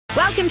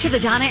Welcome to the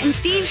Donna and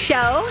Steve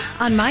Show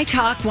on My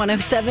Talk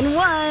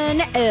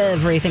 107.1,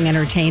 Everything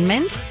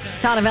Entertainment.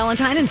 Donna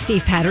Valentine and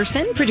Steve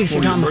Patterson, producer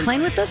Don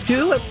McClain with us.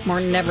 Good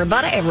morning,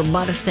 everybody.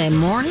 Everybody say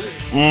morning.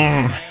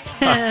 Okay.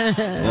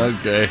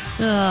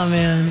 Oh,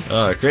 man.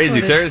 Oh,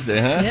 crazy Thursday,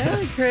 huh?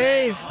 Yeah,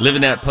 crazy.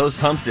 Living that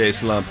post-hump day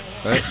slump,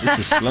 right? This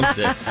is slump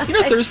day. You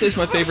know, Thursday's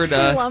my favorite.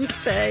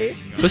 Slump day.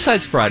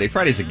 Besides Friday.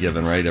 Friday's a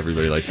given, right?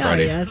 Everybody likes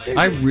Friday. Yes,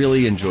 I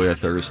really enjoy a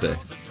Thursday.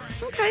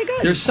 Okay,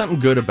 good. There's something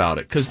good about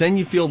it, because then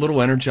you feel a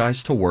little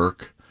energized to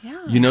work.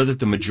 Yeah. You know that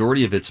the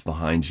majority of it's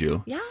behind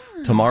you. Yeah.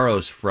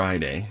 Tomorrow's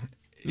Friday.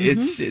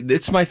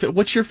 It's my.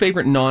 What's your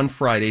favorite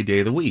non-Friday day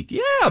of the week?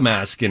 Yeah, I'm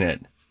asking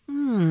it.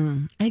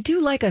 I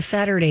do like a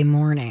Saturday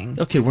morning.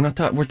 Okay, we're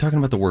talking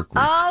about the work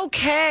week.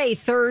 Okay,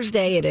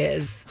 Thursday it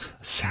is.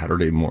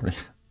 Saturday morning.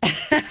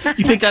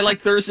 You think I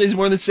like Thursdays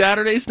more than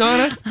Saturdays,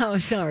 Donna? Oh,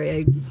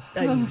 sorry.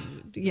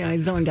 I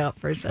zoned out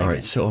for a second. All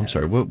right, so I'm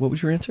sorry. What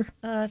was your answer?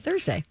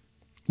 Thursday.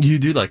 You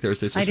do like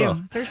Thursdays as well. I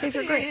do. Thursdays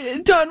are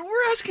great. Don,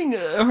 we're asking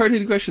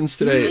hard-hitting questions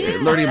today,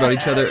 learning about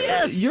each other.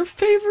 Yes. Your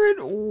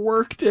favorite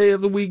work day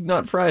of the week,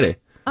 not Friday?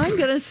 I'm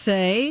going to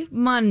say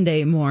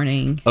Monday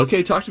morning.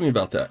 Okay, talk to me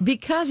about that.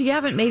 Because you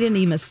haven't made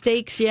any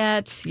mistakes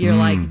yet. You're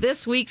like,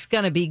 this week's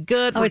going to be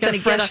good. It's a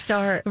fresh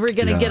start. We're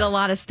going to get a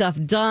lot of stuff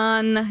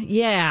done.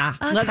 Yeah.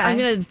 Okay. I'm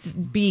going to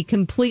be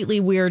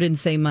completely weird and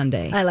say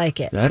Monday. I like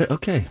it.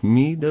 Okay,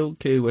 me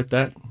okay with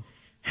that.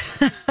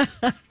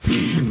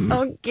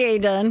 Okay,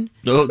 done.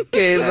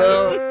 Okay,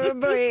 though. Oh,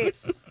 boy.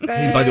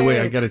 Hey, by the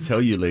way, I got to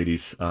tell you,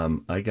 ladies,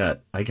 I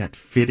got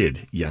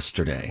fitted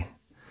yesterday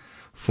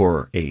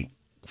for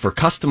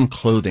custom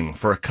clothing,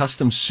 for a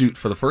custom suit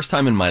for the first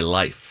time in my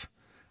life.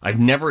 I've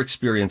never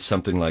experienced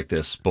something like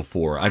this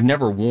before. I've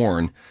never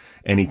worn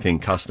anything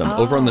custom.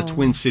 Over on the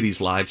Twin Cities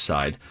Live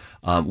side,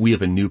 we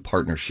have a new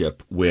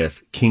partnership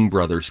with King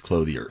Brothers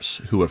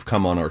Clothiers, who have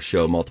come on our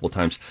show multiple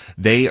times.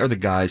 They are the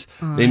guys,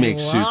 they make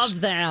suits.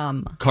 Love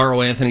them.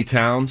 Carl Anthony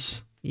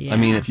Towns. Yeah. I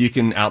mean, if you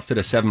can outfit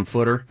a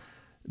 7-footer,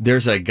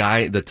 there's a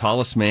guy, the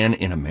tallest man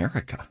in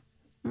America,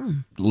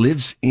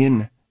 lives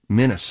in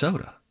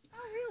Minnesota.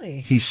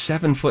 Really? He's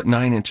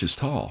 7'9"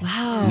 tall.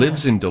 Wow.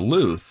 Lives in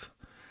Duluth,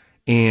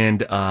 and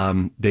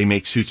they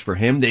make suits for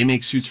him. They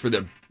make suits for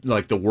the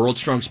world's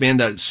strongest man,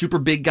 that super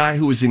big guy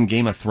who was in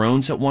Game of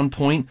Thrones at one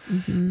point,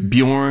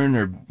 Bjorn,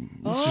 or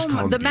let's just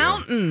call him the Bjorn.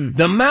 Mountain.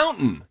 The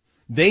Mountain.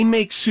 They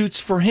make suits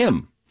for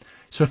him.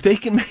 So if they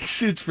can make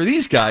suits for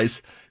these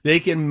guys, they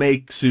can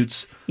make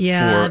suits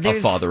for a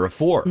father of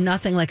four.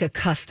 Nothing like a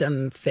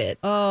custom fit.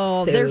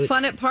 Oh, suit. they're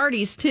fun at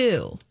parties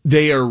too.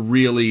 They are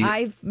really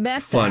I've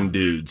met fun them.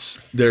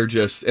 dudes. They're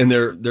just, and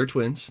they're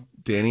twins,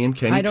 Danny and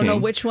Kenny I don't King. know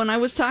which one I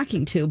was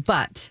talking to,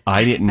 but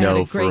I didn't I had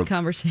know a great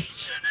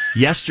conversation.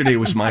 Yesterday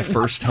was my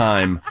first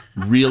time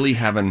really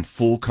having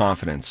full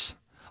confidence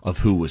of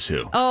who was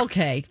who.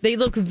 Okay, they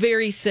look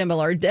very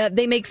similar.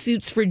 They make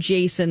suits for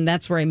Jason.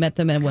 That's where I met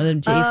them at one of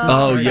Jason's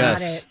Oh, parties.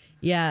 yes.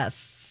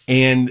 Yes.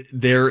 And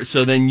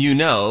so then you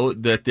know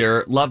that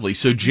they're lovely.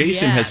 So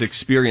Jason has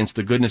experienced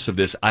the goodness of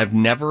this. I've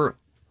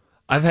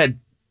had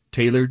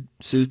tailored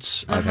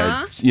suits. I've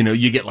had,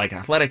 you get like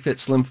athletic fit,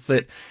 slim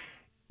fit.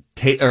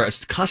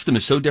 Custom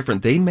is so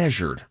different. They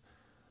measured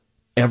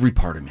every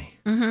part of me.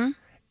 Mm-hmm.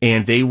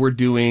 And they were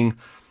doing,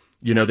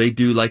 they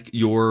do like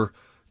your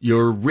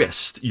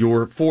wrist,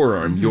 your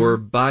forearm, your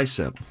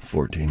bicep,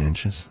 14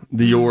 inches,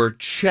 your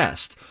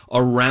chest,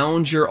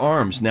 around your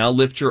arms. Now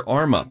lift your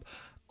arm up,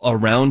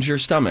 around your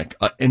stomach.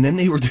 And then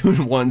they were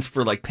doing ones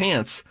for like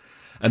pants.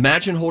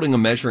 Imagine holding a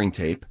measuring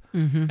tape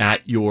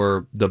at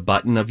the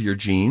button of your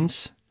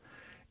jeans.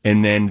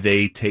 And then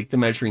they take the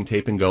measuring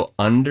tape and go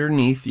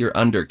underneath your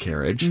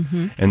undercarriage,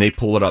 and they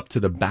pull it up to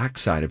the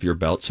backside of your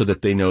belt so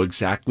that they know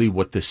exactly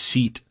what the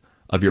seat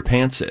of your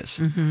pants is.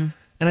 And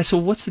I said,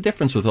 well, what's the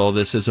difference with all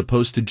this as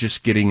opposed to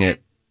just getting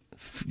it,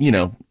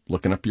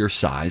 looking up your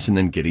size and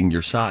then getting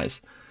your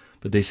size?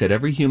 But they said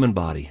every human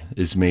body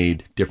is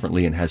made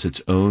differently and has its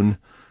own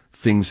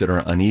things that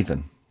are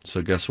uneven.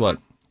 So guess what?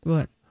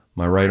 What?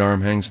 My right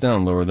arm hangs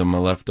down lower than my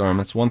left arm.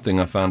 That's one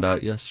thing I found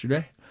out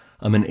yesterday.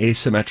 I'm an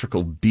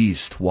asymmetrical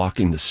beast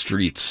walking the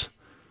streets.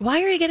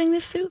 Why are you getting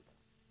this suit?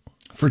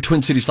 For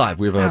Twin Cities Live,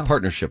 we have a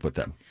partnership with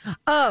them.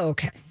 Oh,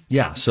 okay.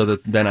 Yeah, so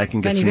that then I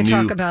can get then you can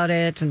talk about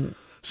it and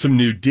some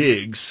new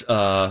digs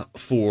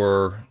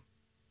for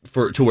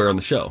to wear on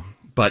the show.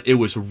 But it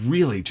was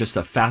really just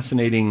a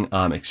fascinating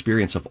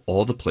experience of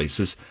all the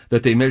places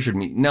that they measured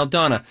me. Now,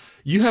 Donna,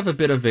 you have a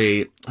bit of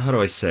a, how do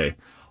I say,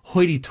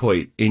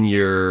 hoity-toity in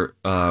your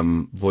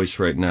voice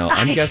right now.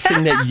 I'm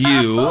guessing that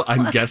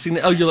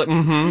you're like,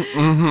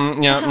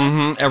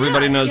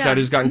 everybody knows that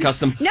who's gotten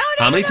custom.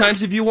 How many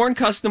times have you worn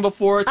custom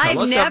before? Tell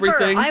us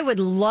everything. I would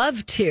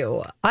love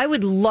to. I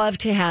would love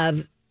to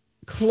have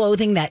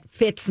clothing that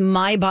fits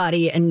my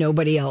body and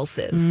nobody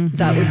else's.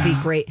 That would be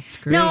great.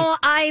 No,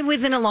 I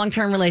was in a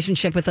long-term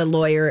relationship with a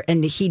lawyer,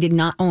 and he did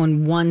not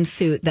own one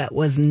suit that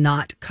was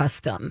not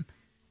custom.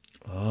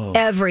 Oh.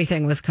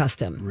 Everything was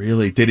custom.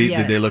 Really? Did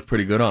they look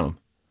pretty good on him?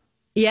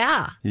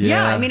 Yeah.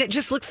 I mean, it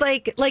just looks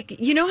like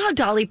you know how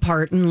Dolly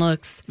Parton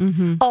looks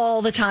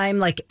all the time?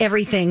 Like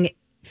everything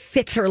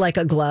fits her like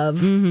a glove.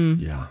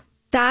 Mm-hmm. Yeah.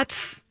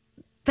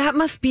 That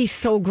must be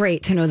so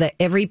great to know that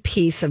every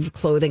piece of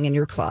clothing in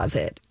your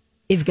closet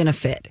is going to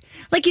fit.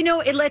 Like,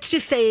 let's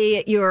just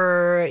say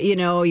you're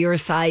a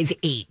size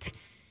 8.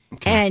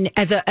 Okay. And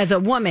as a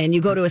woman,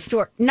 you go to a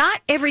store.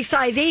 Not every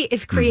size 8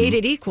 is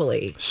created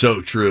equally.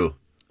 So true.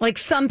 Like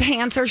some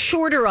pants are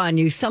shorter on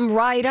you, some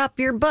ride up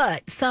your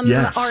butt, some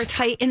are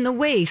tight in the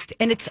waist,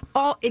 and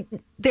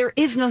there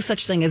is no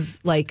such thing as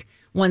like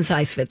one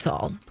size fits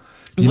all.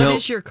 What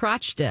is your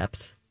crotch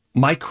depth?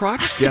 My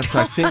crotch depth,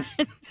 I think.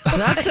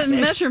 That's a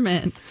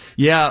measurement.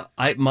 Yeah,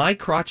 my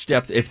crotch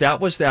depth, if that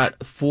was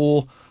that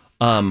full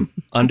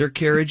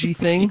undercarriagey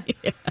thing,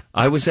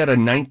 I was at a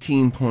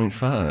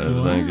 19.5.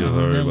 Wow, thank you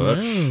very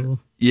much.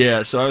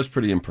 Yeah, so I was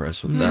pretty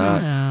impressed with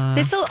that.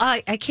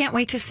 I can't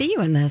wait to see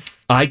you in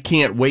this. I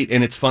can't wait,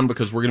 and it's fun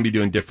because we're going to be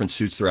doing different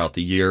suits throughout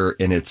the year,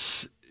 and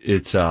it's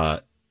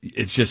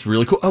just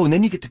really cool. Oh, and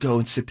then you get to go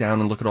and sit down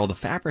and look at all the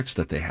fabrics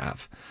that they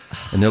have.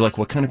 And they're like,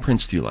 what kind of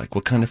prints do you like?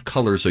 What kind of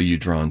colors are you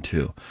drawn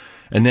to?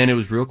 And then it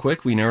was real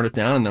quick. We narrowed it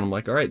down, and then I'm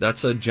like, all right,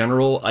 that's a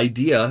general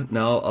idea.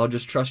 Now I'll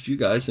just trust you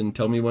guys and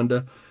tell me when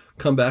to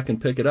come back and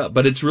pick it up.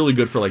 But it's really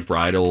good for like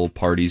bridal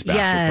parties,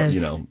 bachelor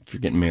parties, if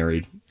you're getting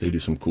married, they do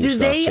some cool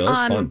stuff. So it's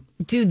fun.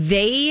 Do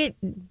they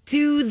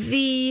do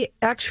the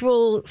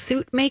actual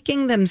suit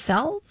making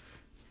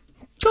themselves?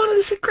 Donna,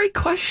 this is a great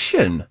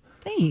question.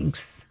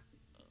 Thanks.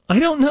 I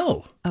don't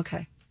know.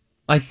 Okay.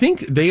 I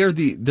think they're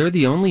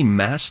the only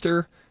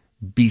master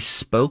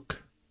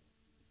bespoke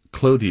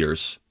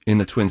clothiers in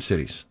the Twin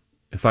Cities.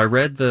 If I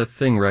read the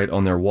thing right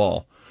on their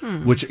wall,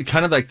 which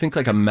kind of think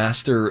like a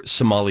master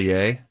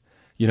sommelier,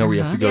 where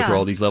you have to go through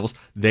all these levels.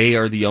 They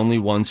are the only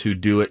ones who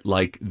do it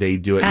like they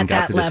do it and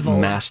got to this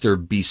master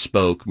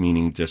bespoke,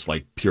 meaning just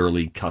like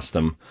purely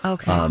custom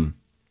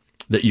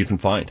that you can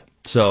find.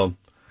 So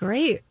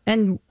great.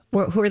 And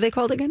who are they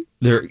called again?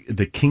 They're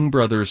the King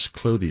Brothers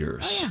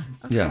Clothiers. Oh,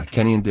 yeah. Okay. Yeah,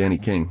 Kenny and Danny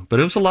King. But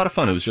it was a lot of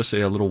fun. It was just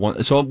a little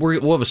one. So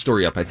we'll have a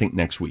story up, I think,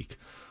 next week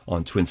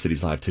on Twin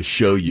Cities Live to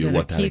show you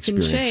what that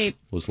experience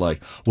was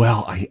like.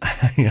 Well, I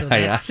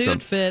asked them.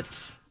 Suit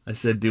fits. I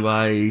said, do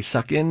I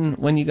suck in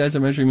when you guys are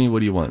measuring me? What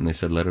do you want? And they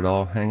said, let it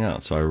all hang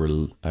out. So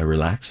I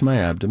relaxed my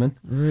abdomen.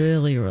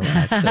 Really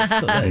relax it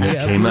so that and you it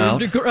have came room out.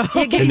 to grow.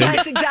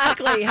 Yes,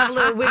 exactly. Have a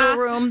little wiggle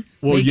room.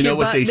 Well, you know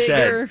what they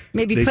said?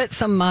 Maybe put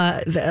some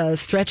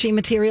stretchy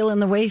material in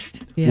the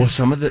waist. Yeah. Well,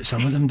 some of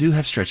them do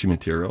have stretchy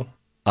material.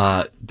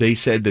 They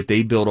said that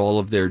they build all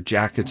of their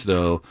jackets,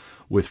 though,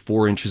 with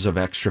 4 inches of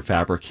extra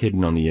fabric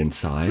hidden on the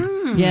inside.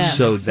 Yes,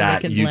 so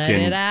that you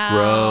can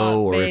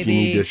grow, or if you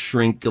need to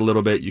shrink a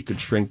little bit, you could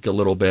shrink a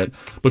little bit.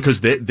 Because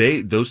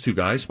those two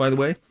guys, by the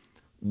way,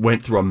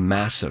 went through a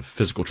massive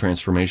physical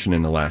transformation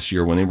in the last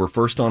year. When they were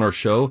first on our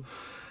show,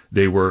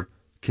 they were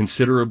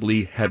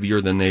considerably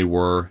heavier than they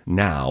were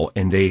now,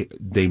 and they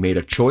made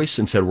a choice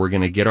and said, we're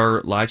going to get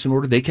our lives in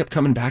order. They kept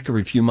coming back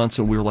every few months,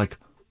 and we were like,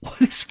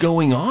 what is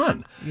going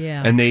on?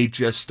 Yeah. And they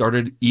just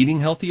started eating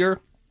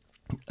healthier,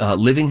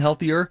 living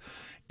healthier,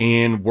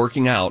 and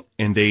working out,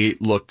 and they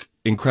look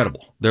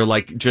incredible. They're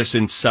like just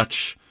in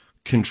such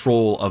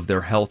control of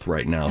their health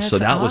right now. That's so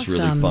that was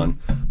really fun.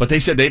 But they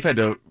said they've had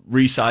to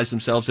resize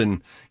themselves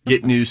and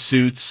get new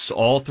suits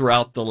all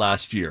throughout the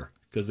last year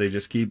because they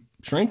just keep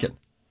shrinking.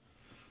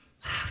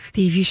 Wow,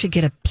 Steve, you should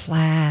get a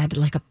plaid,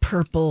 like a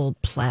purple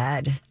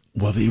plaid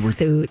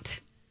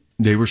suit.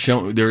 They were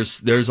showing,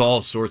 there's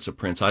all sorts of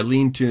prints. I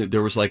leaned to,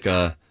 there was like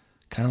a,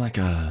 kind of like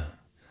a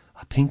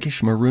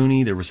pinkish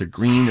maroony. There was a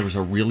green. There was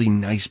a really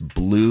nice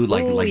blue,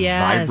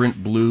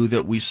 vibrant blue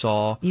that we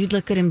saw. You'd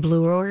look good in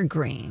blue or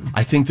green.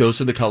 I think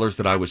those are the colors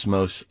that I was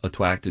most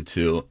attracted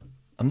to.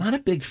 I'm not a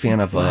big fan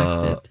of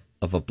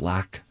a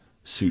black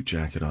suit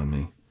jacket on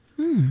me.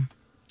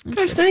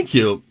 Guys, thank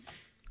you.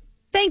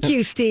 Thank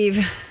you,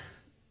 Steve.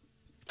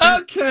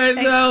 Okay,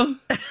 though.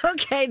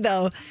 Okay,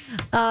 though.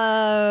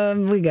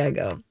 We gotta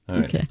go. All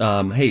right.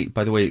 Okay. Hey,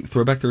 by the way,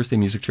 Throwback Thursday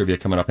music trivia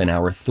coming up in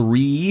hour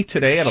 3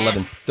 today at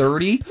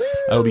 11:30.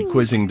 I will be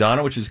quizzing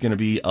Donna, which is going to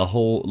be a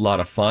whole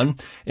lot of fun.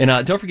 And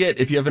don't forget,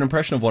 if you have an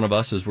impression of one of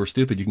us as we're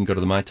stupid, you can go to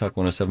the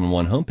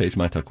MyTalk1071 homepage,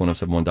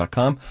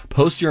 mytalk1071.com.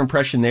 Post your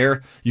impression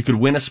there. You could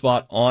win a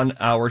spot on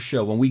our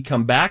show. When we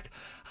come back,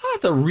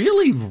 the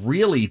really,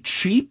 really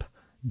cheap,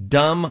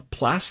 dumb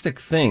plastic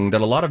thing that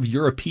a lot of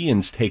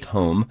Europeans take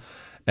home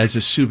as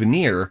a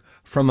souvenir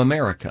from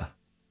America.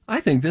 I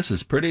think this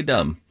is pretty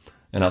dumb.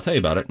 And I'll tell you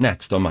about it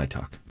next on My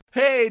Talk.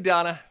 Hey,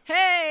 Donna.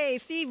 Hey,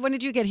 Steve, when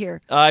did you get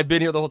here? I've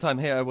been here the whole time.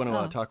 Hey, I want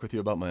to talk with you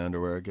about my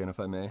underwear again, if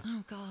I may.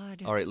 Oh,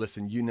 God. All right,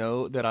 listen, you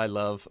know that I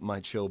love my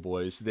Chill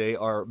Boys. They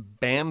are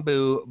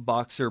bamboo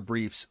boxer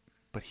briefs.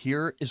 But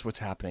here is what's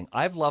happening.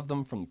 I've loved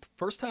them from the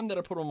first time that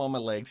I put them on my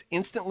legs.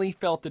 Instantly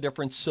felt the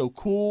difference. So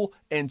cool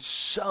and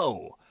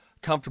so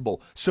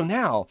comfortable. So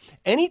now,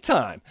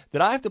 anytime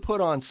that I have to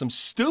put on some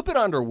stupid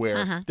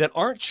underwear that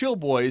aren't Chill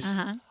Boys,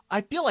 I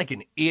feel like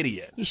an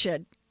idiot. You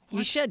should.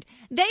 You should.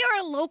 They are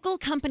a local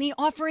company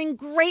offering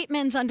great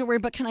men's underwear.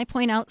 But can I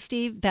point out,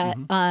 Steve, that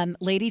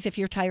ladies, if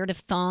you're tired of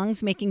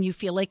thongs making you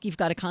feel like you've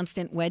got a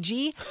constant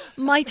wedgie,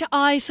 might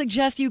I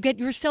suggest you get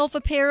yourself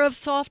a pair of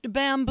soft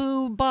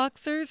bamboo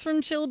boxers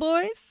from Chill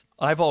Boys?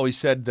 I've always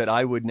said that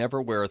I would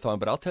never wear a thong,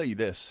 but I'll tell you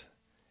this.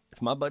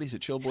 If my buddies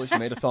at Chill Boys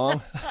made a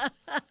thong,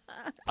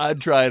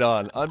 I'd try it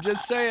on. I'm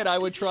just saying I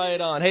would try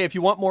it on. Hey, if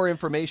you want more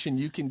information,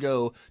 you can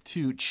go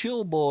to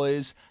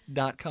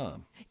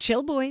chillboys.com.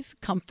 Chill Boys,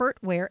 comfort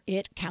where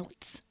it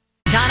counts.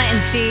 Donna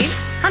and Steve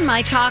on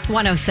My Talk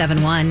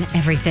 107.1,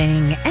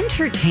 Everything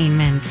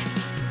Entertainment.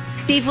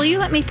 Steve, will you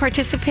let me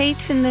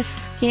participate in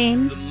this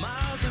game?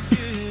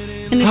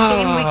 In this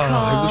game we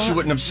call... I wish you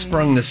wouldn't have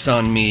sprung this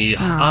on me.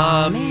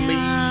 Man.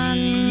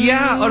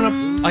 Yeah,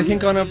 I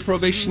think on a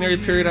probationary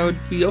period, I would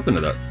be open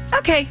to that.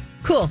 Okay,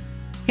 cool.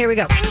 Here we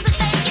go.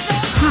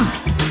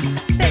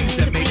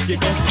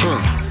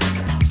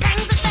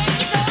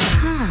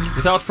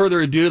 Without further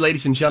ado,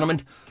 ladies and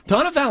gentlemen,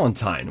 Donna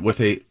Valentine with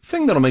a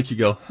thing that'll make you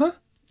go, huh?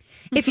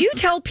 If you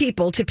tell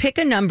people to pick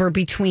a number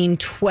between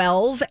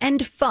 12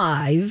 and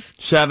 5...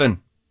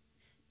 7.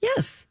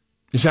 Yes.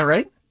 Is that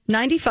right?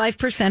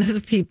 95% of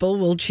the people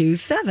will choose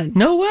 7.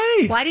 No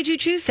way. Why did you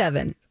choose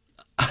 7?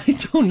 I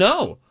don't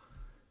know.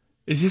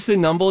 It's just a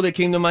number that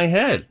came to my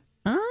head.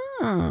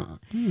 Oh.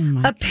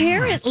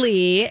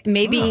 Apparently,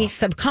 maybe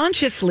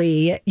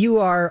subconsciously, you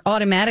are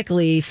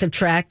automatically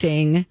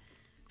subtracting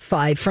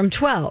 5 from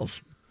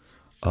 12.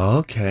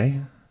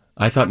 Okay.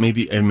 I thought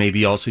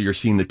maybe also you're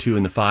seeing the 2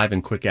 and the 5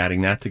 and quick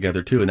adding that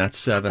together too, and that's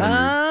 7. And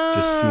you're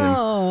just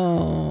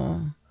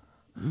seeing.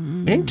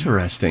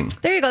 Interesting.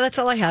 There you go. That's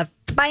all I have.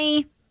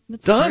 Bye.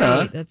 That's Donna.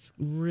 great. That's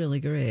really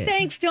great.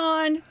 Thanks,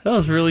 Dawn. That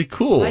was really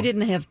cool. I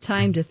didn't have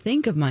time to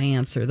think of my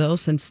answer, though,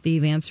 since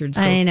Steve answered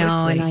so I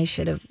know, quickly. and I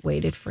should have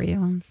waited for you.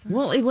 I'm sorry.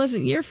 Well, it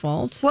wasn't your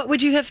fault. What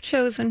would you have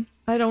chosen?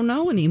 I don't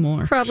know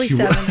anymore. Probably She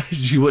 7.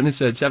 She wouldn't have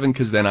said 7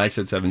 because then I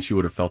said 7. She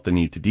would have felt the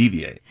need to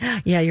deviate.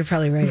 Yeah, you're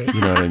probably right. You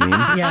know what I mean?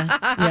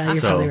 Yeah, you're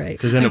probably right.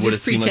 Because then I'm it would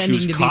have just seemed like she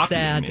was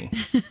pretending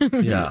to be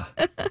copying me. Yeah.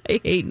 I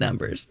hate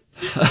numbers.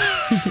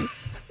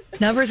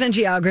 Numbers and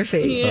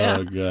geography. Yeah.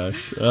 Oh,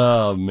 gosh.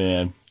 Oh,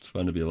 man. It's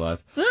fun to be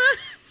alive.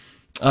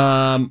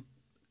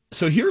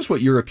 So here's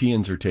what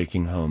Europeans are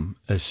taking home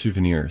as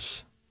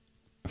souvenirs.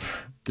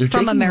 They're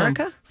From taking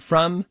America? home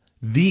from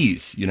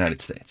these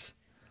United States.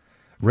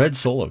 Red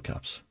Solo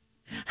cups.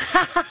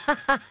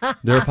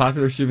 They're a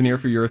popular souvenir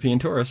for European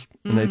tourists,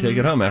 and they take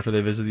it home after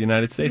they visit the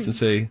United States and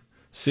say,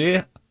 see,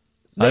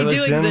 They I was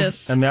do in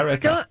exist.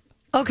 America.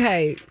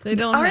 Okay. They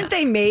don't Aren't have-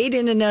 they made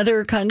in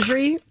another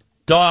country?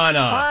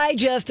 Donna. I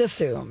just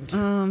assumed.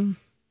 Who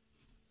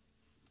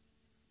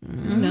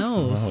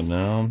knows? Oh,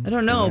 no. I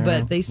don't know,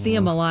 but they see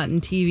them a lot in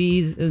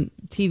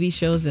TV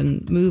shows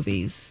and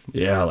movies.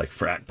 Yeah, like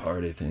frat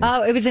party things.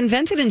 Oh, it was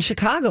invented in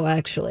Chicago,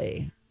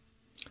 actually.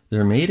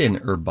 They're made in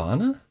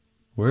Urbana?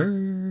 Where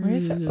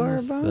is it,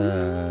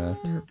 Urbana?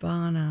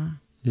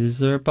 Urbana.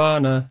 Is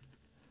Urbana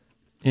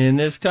in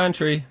this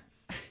country?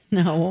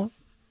 No,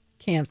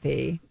 can't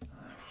be.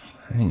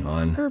 Hang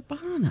on.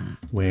 Urbana.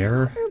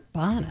 Where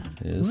Urbana.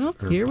 is Well,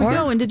 Urbana? here we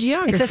go into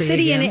geography. It's a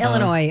city in again.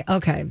 Illinois.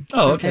 Okay.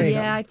 Oh, okay. There you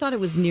Yeah, I thought it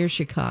was near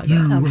Chicago.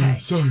 Okay.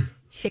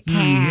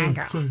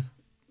 Chicago.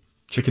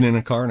 Chicken in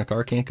a car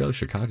can't go?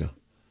 Chicago.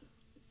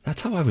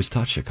 That's how I was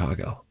taught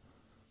Chicago.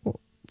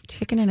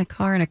 Chicken in a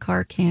car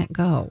can't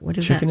go. What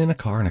is Chicken that? in a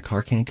car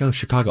can't go.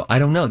 Chicago. I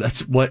don't know.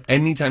 That's what,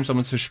 anytime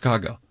someone says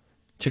Chicago.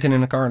 Chicken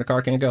in a car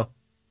can't go.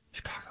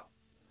 Chicago.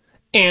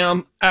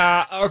 A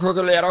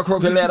crocolera. A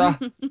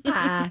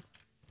crocolera.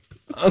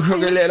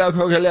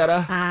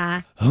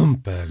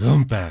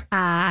 Humpback.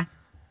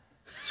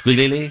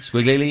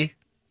 Squiggly.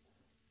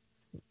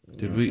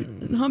 Did we?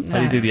 How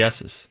do you do the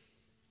S's?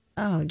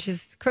 Oh,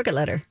 just crooked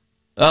letter.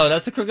 Oh,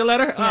 that's the crooked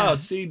letter? Yeah. Oh,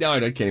 see, now I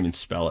can't even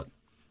spell it.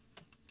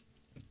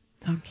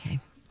 Okay.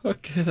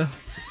 Okay, though.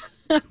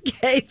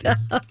 Okay, though.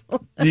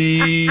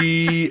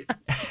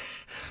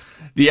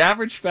 The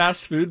average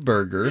fast food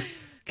burger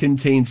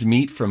contains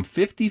meat from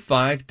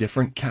 55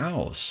 different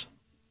cows.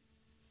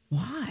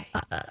 Why?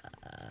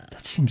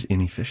 That seems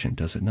inefficient,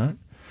 does it not?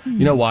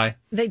 You know why?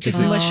 They just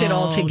mush it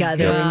all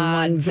together in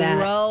one vat.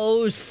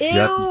 Gross.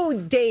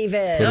 Ew,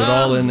 David. Put it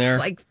all in there.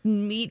 It's like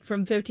meat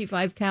from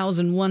 55 cows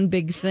in one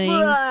big thing.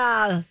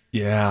 Ah.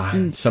 Yeah,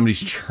 and somebody's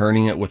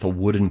churning it with a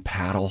wooden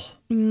paddle.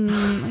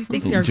 I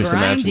think they're Just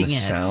imagine grinding the it.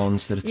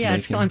 sounds that it's Yeah, making.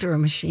 it's going through a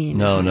machine.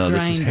 No, a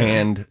this is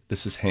grinder.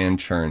 hand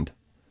churned.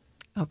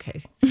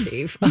 Okay,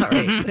 Steve. All right.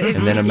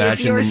 And then imagine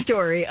it's your the-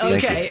 story.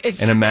 Thank Okay. you.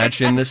 And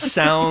imagine the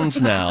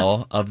sounds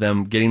now of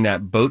them getting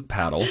that boat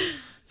paddle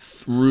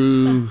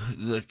through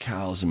the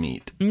cow's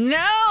meat.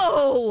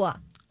 No!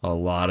 A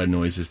lot of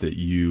noises that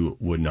you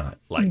would not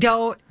like.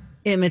 Don't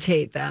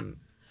imitate them.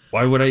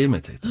 Why would I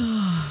imitate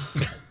them?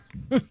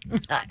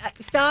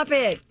 Stop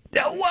it.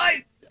 No,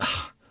 why?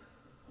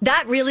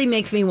 That really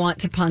makes me want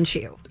to punch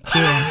you.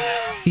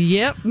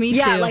 Yep, me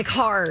Yeah, too. like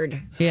hard.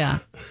 Yeah.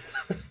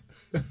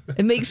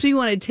 It makes me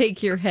want to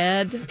take your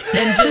head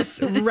and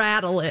just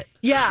rattle it.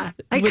 Yeah.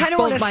 I With kind of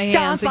want to both my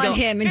stomp hands and on go,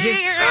 him and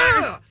just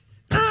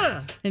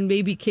and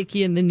maybe kick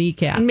you in the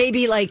kneecap. And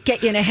maybe like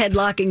get you in a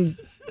headlock and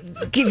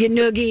give you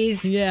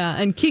noogies. Yeah,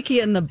 and kick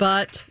you in the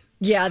butt.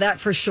 Yeah, that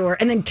for sure.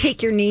 And then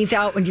take your knees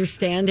out when you're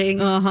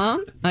standing.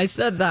 I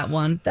said that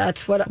one.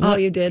 That's what all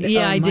you did.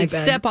 Yeah, oh, I did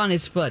bad. step on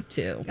his foot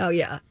too. Oh,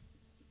 yeah.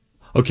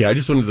 Okay, I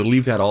just wanted to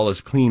leave that all as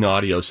clean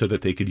audio so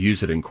that they could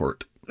use it in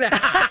court.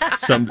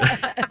 And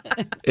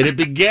it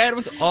began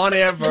with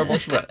on-air verbal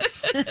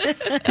threats.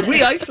 Can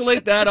we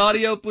isolate that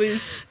audio,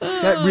 please?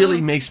 That really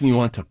makes me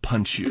want to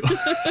punch you.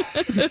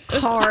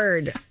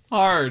 Hard.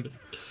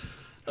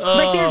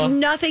 Like there's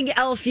nothing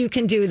else you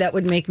can do that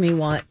would make me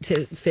want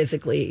to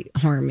physically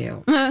harm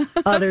you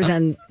other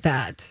than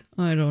that.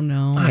 I don't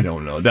know.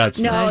 That's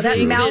no, not that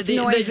true. mouth that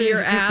noise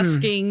you're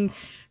asking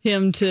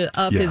him to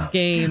up his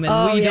game,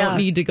 and we don't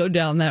need to go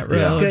down that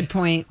road. Yeah. Good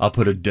point. I'll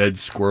put a dead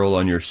squirrel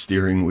on your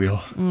steering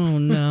wheel. Oh,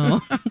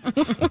 no.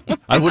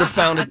 I would have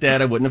found it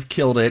dead. I wouldn't have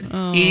killed it.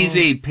 Oh.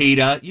 Easy,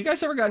 PETA. You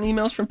guys ever gotten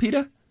emails from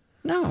PETA?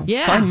 No.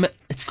 Yeah.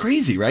 It's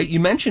crazy, right? You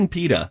mentioned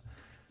PETA,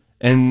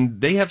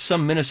 and they have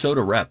some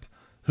Minnesota rep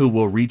who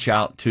will reach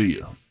out to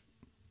you.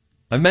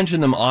 I've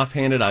mentioned them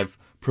offhanded. I've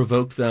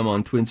provoked them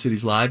on Twin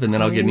Cities Live, and then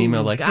I'll get an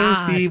email like, "Hey,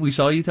 Steve, we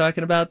saw you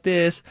talking about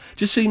this.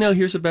 Just so you know,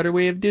 here's a better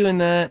way of doing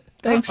that.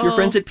 Thanks, your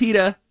friends at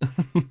PETA."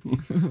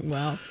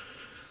 Well.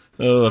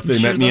 Oh, if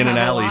they met me in an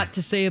alley. A lot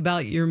to say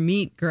about your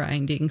meat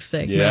grinding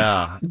segment.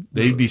 Yeah,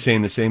 they'd be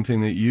saying the same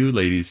thing that you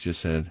ladies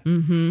just said.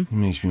 Mm-hmm. It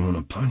makes me want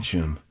to punch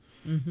him.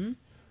 Mm-hmm.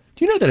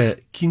 Do you know that a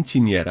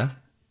quinceañera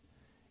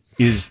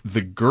is the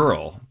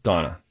girl,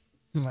 Donna?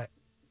 What?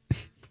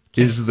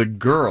 Is the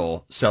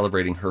girl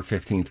celebrating her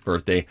 15th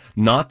birthday,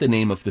 not the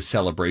name of the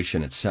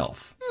celebration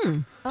itself.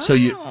 So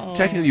you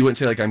technically you wouldn't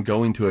say like I'm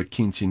going to a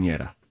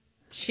quinceañera.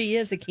 She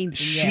is a quinceañera.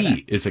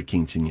 She is a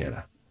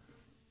quinceañera.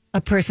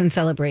 A person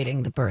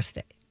celebrating the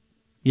birthday.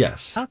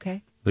 Yes.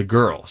 Okay. The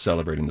girl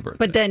celebrating the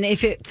birthday. But then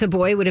if it's a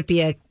boy, would it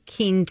be a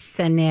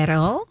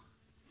quinceañero?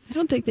 I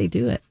don't think they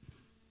do it.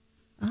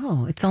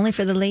 Oh, it's only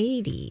for the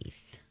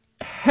ladies.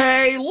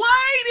 Hey,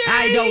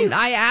 lady!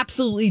 I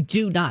absolutely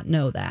do not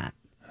know that.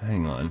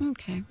 Hang on.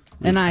 Okay.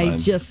 And I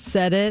just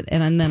said it,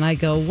 and then I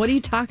go, "What are you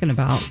talking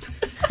about?"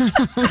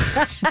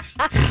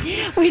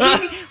 We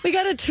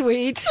got a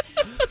tweet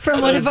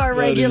from one of our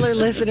regular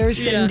listeners,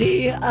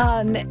 Cindy,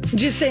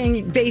 just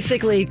saying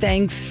basically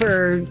thanks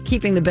for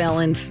keeping the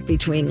balance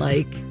between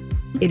like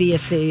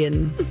idiocy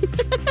and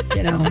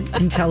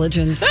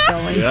intelligence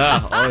going.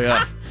 Yeah. Oh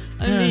yeah.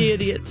 I'm the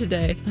idiot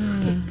today.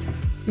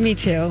 Me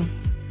too.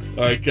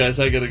 All right, guys,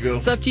 I gotta go.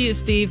 It's up to you,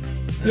 Steve.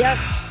 Yep.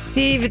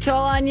 Steve, it's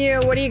all on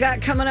you. What do you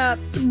got coming up?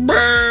 Boom.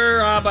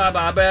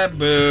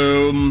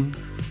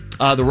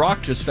 The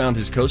Rock just found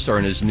his co-star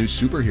in his new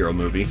superhero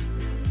movie.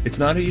 It's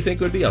not who you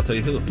think it would be. I'll tell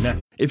you who. Next.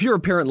 If you're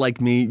a parent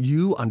like me,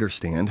 you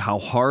understand how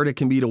hard it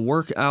can be to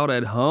work out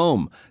at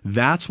home.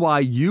 That's why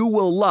you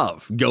will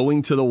love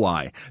going to the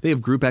Y. They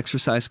have group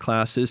exercise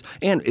classes,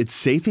 and it's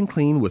safe and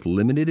clean with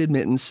limited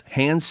admittance,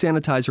 hand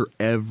sanitizer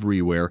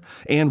everywhere,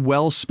 and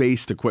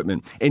well-spaced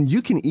equipment. And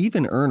you can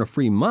even earn a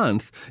free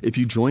month if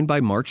you join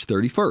by March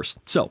 31st.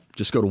 So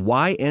just go to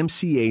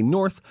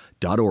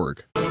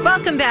ymcanorth.org.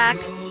 Welcome back.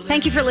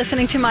 Thank you for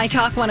listening to My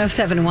Talk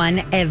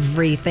 1071,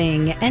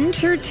 Everything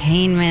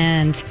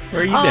Entertainment.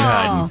 Where you been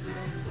hiding?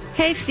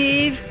 Hey,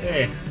 Steve.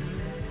 Hey.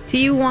 Do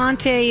you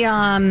want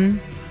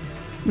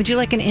would you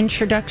like an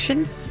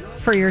introduction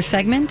for your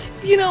segment?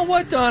 You know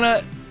what,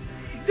 Donna?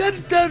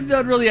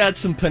 That really adds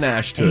some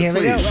panache to it. Here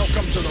we go.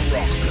 Welcome to the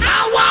Rock.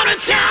 I want to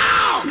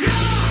talk!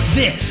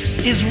 This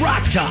is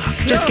Rock Talk.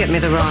 Just get me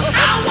the Rock.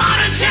 I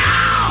want to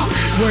talk!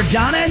 Where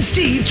Donna and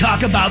Steve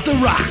talk about the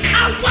Rock.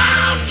 I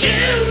want to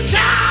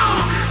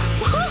talk!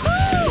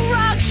 Woohoo!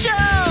 Rock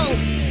Show!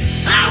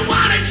 I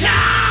want to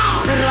talk!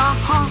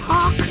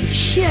 Rock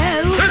Show.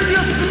 If you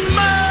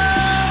smell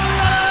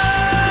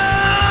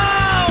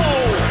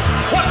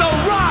what the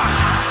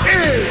Rock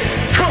is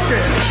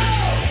cooking.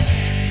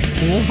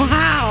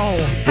 Wow.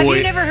 Have Boy.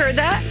 you never heard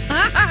that?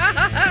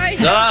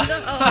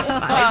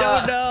 I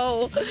don't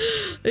know.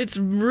 It's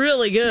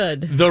really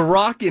good. The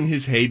Rock in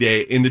his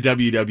heyday in the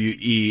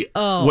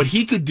WWE, what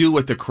he could do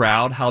with the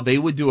crowd, how they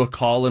would do a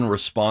call and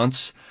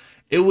response.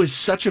 It was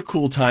such a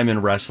cool time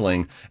in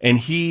wrestling, and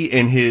he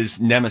and his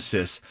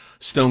nemesis,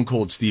 Stone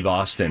Cold Steve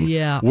Austin,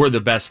 were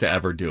the best to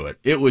ever do it.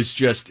 It was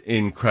just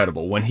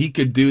incredible. When he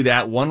could do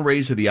that, one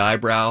raise of the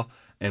eyebrow,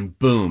 and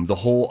boom, the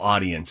whole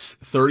audience,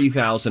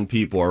 30,000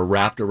 people are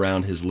wrapped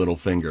around his little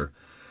finger.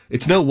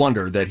 It's no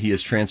wonder that he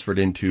has transferred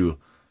into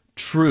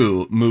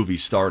true movie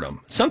stardom.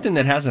 Something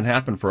that hasn't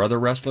happened for other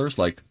wrestlers,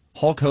 like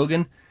Hulk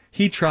Hogan.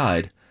 He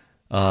tried.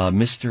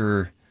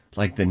 Mr.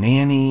 like The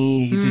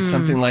Nanny, he did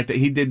something like that.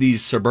 He did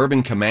these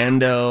Suburban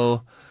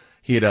Commando.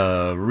 He had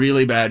a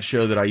really bad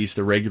show that I used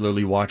to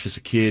regularly watch as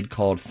a kid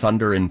called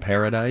Thunder in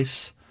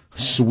Paradise.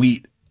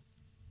 Sweet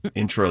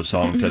intro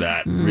song to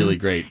that. Really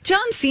great.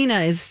 John Cena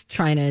is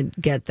trying to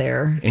get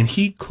there. And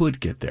he could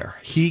get there.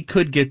 He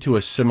could get to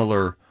a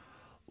similar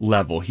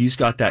level. He's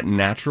got that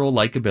natural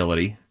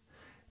likability.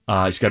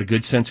 He's got a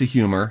good sense of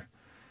humor.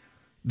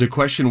 The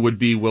question would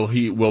be,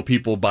 will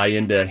people buy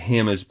into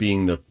him as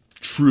being the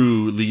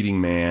true leading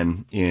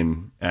man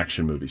in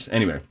action movies.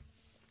 Anyway,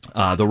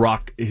 The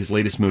Rock, his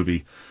latest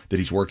movie that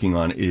he's working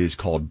on is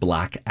called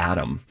Black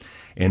Adam.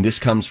 And this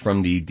comes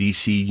from the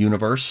DC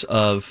universe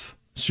of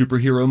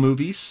superhero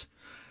movies.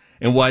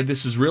 And why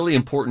this is really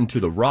important to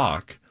The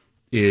Rock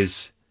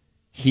is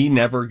he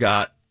never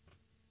got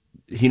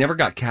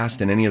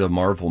cast in any of the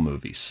Marvel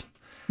movies.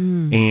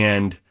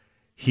 And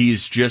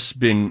he's just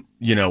been,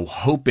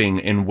 hoping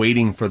and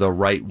waiting for the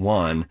right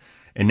one.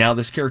 And now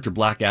this character,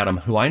 Black Adam,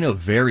 who I know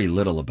very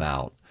little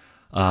about,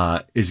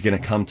 is going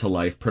to come to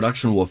life.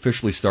 Production will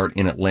officially start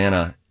in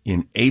Atlanta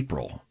in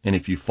April. And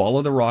if you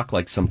follow The Rock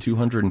like some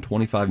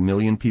 225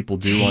 million people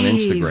do on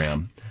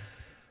Instagram,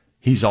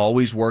 he's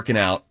always working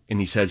out. And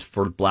he says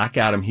for Black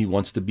Adam, he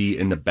wants to be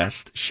in the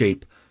best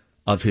shape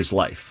of his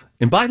life.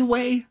 And by the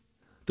way,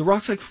 The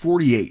Rock's like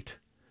 48.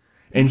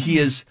 And he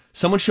is,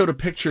 someone showed a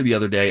picture the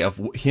other day of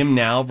him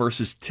now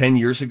versus 10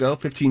 years ago,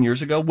 15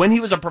 years ago, when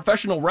he was a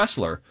professional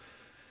wrestler.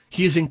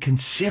 He is in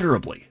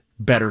considerably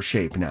better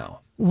shape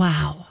now.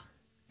 Wow.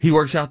 He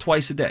works out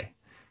twice a day.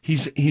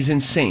 He's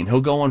insane. He'll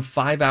go on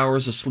 5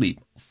 hours of sleep.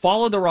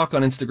 Follow The Rock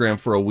on Instagram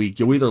for a week.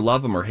 You'll either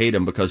love him or hate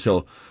him because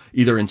he'll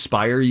either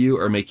inspire you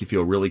or make you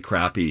feel really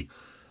crappy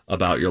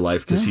about your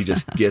life because he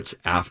just gets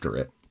after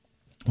it.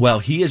 Well,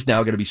 he is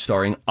now going to be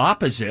starring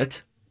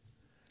opposite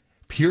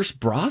Pierce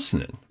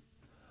Brosnan,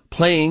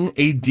 playing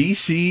a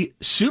DC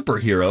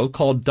superhero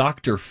called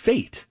Dr.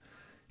 Fate.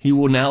 He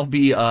will now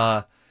be,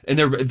 and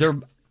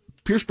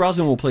Pierce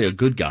Brosnan will play a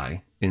good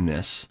guy in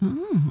this.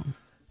 Oh.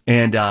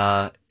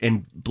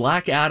 And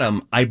Black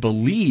Adam, I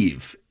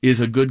believe, is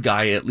a good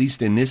guy, at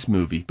least in this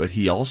movie, but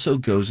he also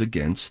goes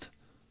against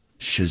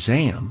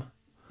Shazam,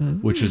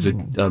 which is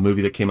a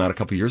movie that came out a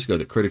couple years ago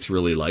that critics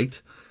really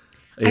liked.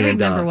 I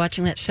remember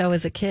watching that show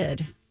as a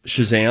kid.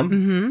 Shazam?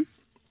 Mm-hmm.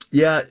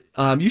 Yeah,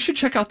 you should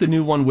check out the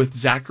new one with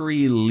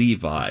Zachary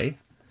Levi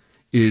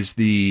is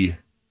the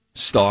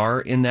star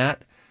in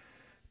that.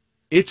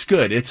 It's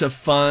good. It's a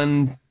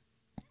fun,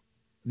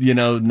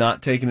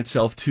 not taking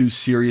itself too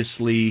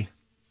seriously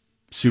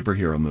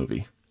superhero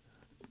movie.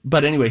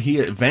 But anyway, he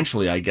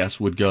eventually, I guess,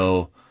 would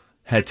go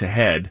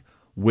head-to-head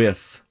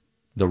with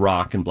The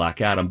Rock and Black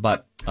Adam.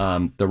 But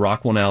The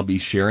Rock will now be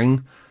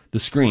sharing the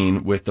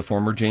screen with the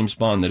former James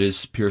Bond that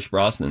is Pierce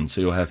Brosnan.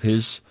 So you'll have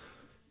Pierce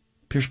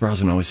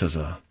Brosnan always has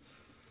a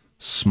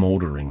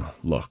smoldering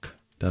look,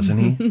 doesn't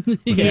he?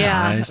 With his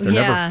eyes. They're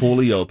never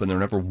fully open. They're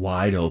never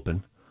wide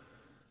open.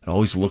 It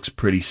always looks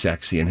pretty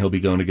sexy, and he'll be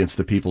going against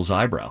the people's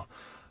eyebrow.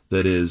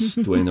 That is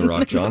Dwayne The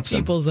Rock Johnson.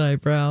 People's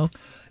eyebrow.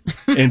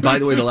 And by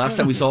the way, the last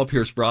time we saw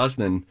Pierce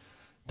Brosnan,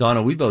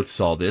 Donna, we both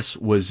saw this,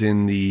 was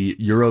in the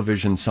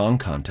Eurovision Song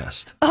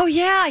Contest. Oh,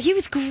 yeah. He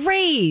was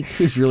great.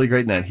 He was really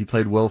great in that. He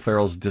played Will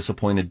Ferrell's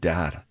disappointed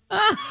dad.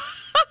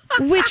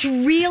 Which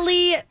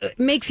really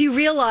makes you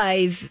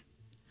realize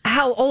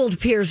how old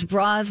Pierce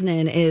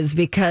Brosnan is,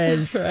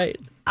 because right.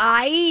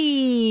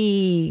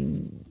 I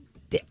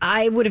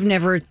would have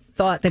never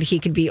thought that he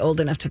could be old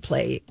enough to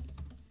play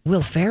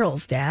Will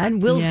Ferrell's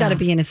dad. Will's got to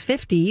be in his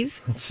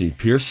 50s. Let's see.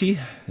 Piercy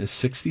is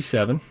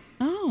 67.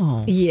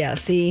 Oh. Yeah,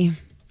 see.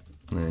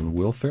 And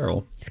Will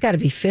Ferrell. He's got to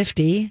be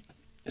 50.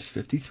 Is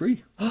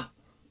 53.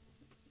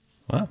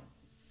 Wow.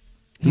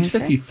 He's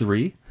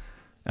 53.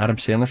 Adam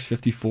Sandler's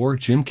 54.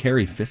 Jim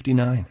Carrey,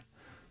 59.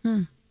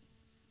 And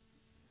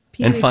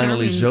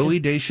finally,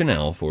 Zooey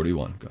Deschanel,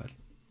 41. Go ahead.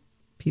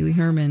 Pee Wee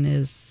Herman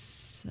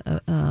is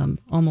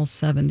almost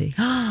 70.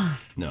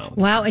 No.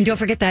 Wow, and don't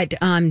forget that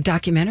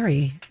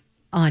documentary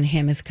on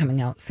him is coming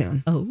out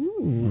soon. Oh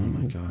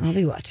my gosh. I'll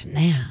be watching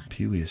that.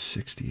 Pee Wee is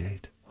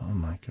 68. Oh,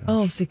 my gosh.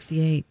 Oh,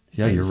 68.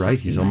 Yeah, you're right.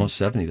 69. He's almost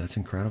 70. That's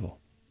incredible.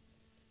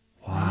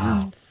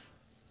 Wow.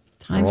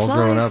 Time We're all flies.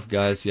 growing up,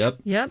 guys. Yep.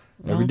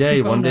 Every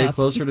day, one day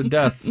closer to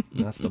death.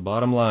 That's the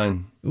bottom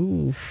line.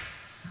 Ooh.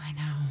 I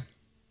know.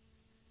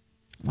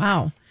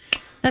 Wow.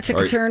 That took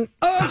a turn.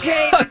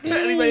 Okay.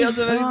 Anybody else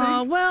have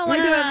anything? Well, I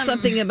do have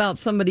something about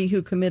somebody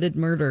who committed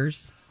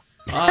murders.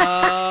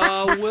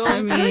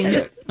 We'll take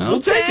it. We'll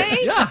take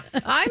it. Yeah.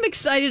 I'm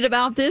excited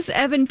about this.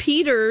 Evan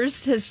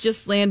Peters has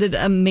just landed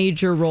a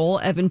major role.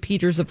 Evan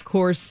Peters, of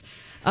course,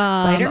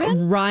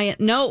 Spider-Man?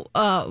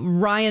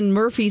 Ryan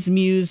Murphy's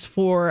muse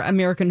for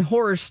American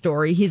Horror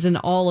Story. He's in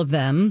all of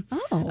them.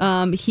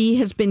 Oh. He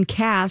has been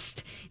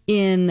cast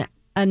in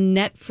a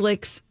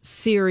Netflix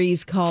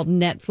series called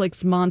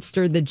Netflix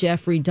Monster, the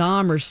Jeffrey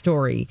Dahmer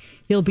story.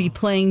 He'll be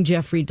playing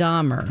Jeffrey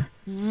Dahmer.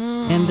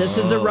 And this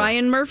is a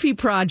Ryan Murphy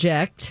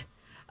project.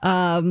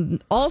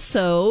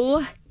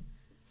 Also,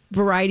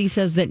 Variety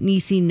says that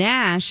Niecy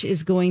Nash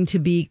is going to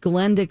be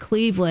Glenda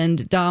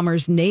Cleveland,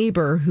 Dahmer's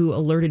neighbor, who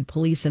alerted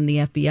police and the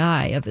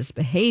FBI of his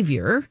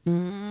behavior.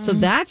 So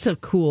that's a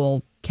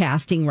cool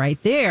casting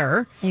right there.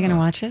 Are you going to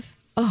watch this?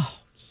 Oh,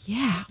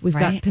 yeah. We've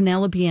got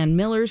Penelope Ann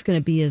Miller is going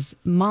to be his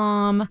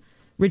mom.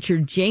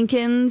 Richard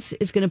Jenkins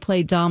is going to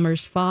play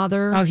Dahmer's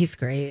father. Oh, he's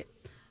great.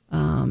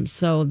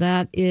 So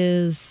that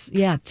is,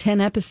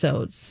 10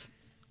 episodes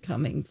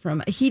coming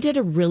from. He did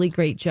a really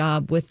great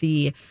job with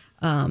the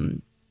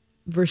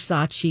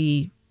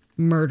Versace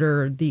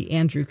murder, the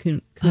Andrew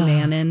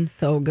Cunanan.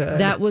 So good.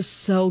 That was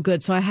so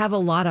good. So I have a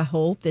lot of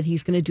hope that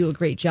he's going to do a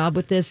great job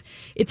with this.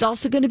 It's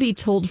also going to be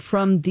told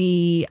from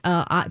the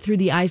through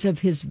the eyes of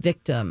his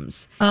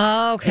victims.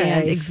 Oh, okay.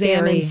 And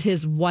examines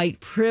his white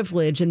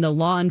privilege and the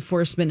law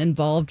enforcement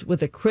involved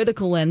with a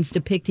critical lens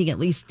depicting at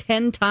least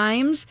 10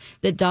 times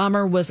that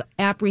Dahmer was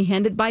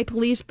apprehended by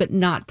police but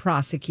not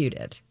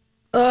prosecuted.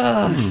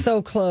 Oh,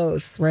 so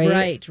close,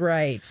 right?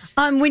 Right.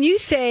 When you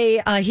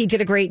say he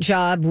did a great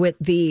job with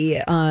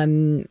the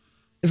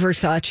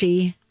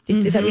Versace,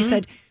 is that what you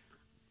said?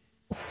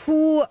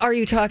 Who are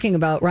you talking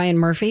about? Ryan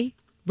Murphy?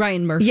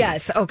 Ryan Murphy.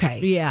 Yes,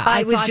 okay. Yeah,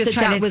 I was thought just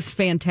trying that was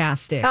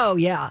fantastic. Oh,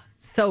 yeah.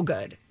 So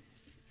good.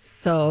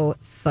 So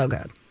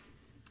good.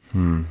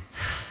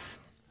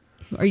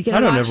 Are you going to watch it? I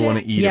don't ever want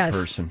to eat Yes. a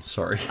person.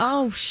 Sorry.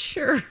 Oh,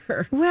 sure.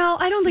 Well,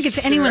 I don't think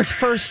it's anyone's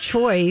first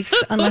choice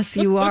unless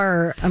you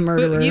are a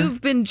murderer. But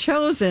you've been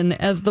chosen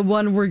as the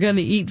one we're going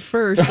to eat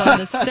first on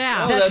the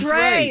staff. That's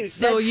right.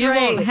 So That's you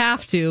right. won't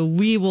have to.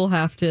 We will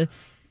have to.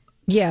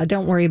 Yeah,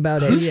 don't worry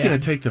about it. Who's going to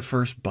take the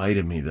first bite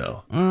of me,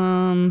 though?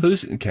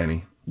 Who's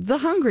Kenny? The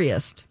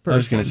hungriest person. I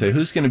was going to say,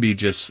 who's going to be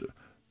just,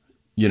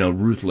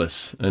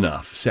 ruthless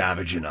enough,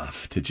 savage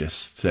enough to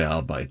just say,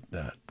 I'll bite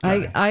that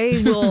guy.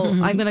 I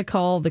will. I'm going to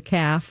call the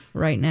calf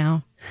right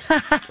now.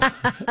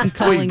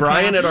 Wait,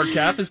 Brian at our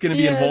calf is going to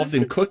be involved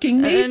in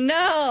cooking me?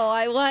 No,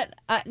 I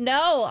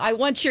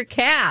want your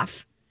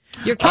calf.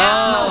 Your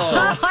calf muscle.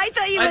 I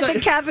thought you meant the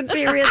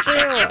cafeteria too.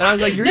 And I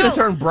was like, you're going to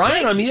turn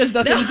Brian on me. He has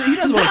nothing to do. He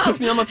doesn't want to cook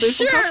me. I'm a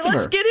faithful customer.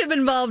 Let's get him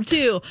involved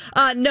too.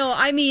 No,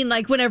 I mean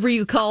like whenever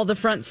you call the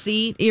front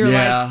seat, you're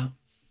like,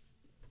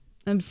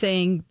 I'm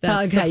saying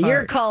that's okay. the You're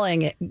part.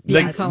 calling it.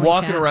 Like Yes.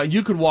 walking around,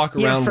 you could walk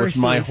Yeah, around with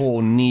my firsties.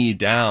 whole knee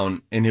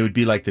down, and it would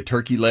be like the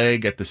turkey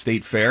leg at the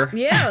state fair.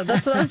 Yeah,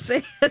 that's what I'm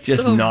saying.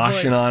 Just Oh,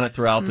 noshing boy. on it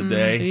throughout the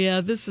day.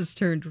 Yeah, this has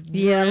turned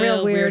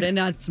real weird. and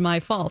that's my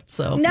fault.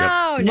 So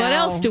No. What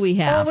else do we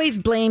have? Always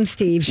blame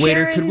Steve.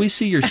 Waiter, Sharon, could we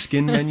see your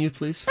skin menu,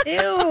 please?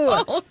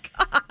 Ew.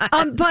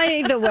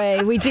 By the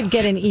way, we did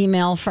get an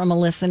email from a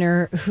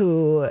listener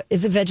who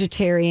is a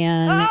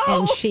vegetarian,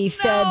 and she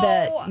said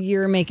that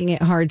you're making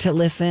it hard to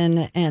listen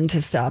and to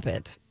stop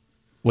it.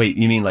 Wait,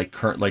 you mean like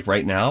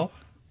right now?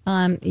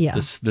 Yeah.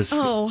 This.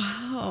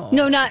 Oh,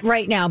 No, not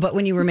right now, but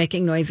when you were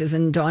making noises,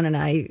 and Dawn and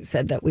I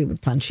said that we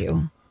would punch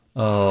you.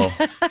 Oh,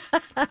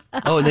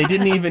 they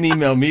didn't even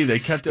email me. They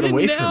kept it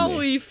away now from me.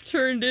 we've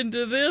turned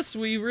into this.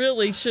 We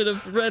really should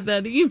have read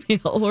that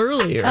email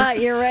earlier.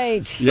 You're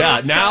right.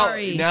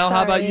 sorry. Now,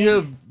 how about Sorry.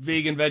 you,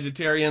 vegan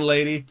vegetarian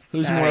lady?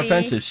 Who's more Sorry.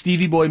 offensive,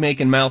 Stevie Boy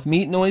making mouth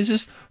meat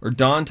noises, or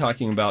Dawn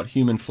talking about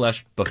human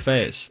flesh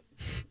buffets?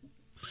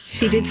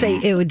 She did say,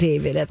 ew,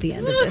 David, at the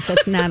end of this.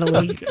 That's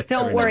Natalie.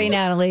 Don't worry,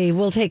 Natalie.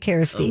 We'll take care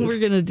of Steve. We're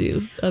going to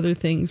do other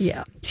things.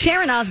 Yeah.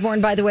 Sharon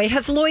Osbourne, by the way,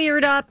 has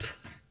lawyered up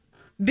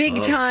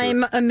big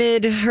time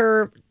amid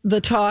the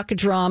talk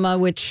drama,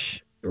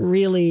 which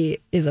really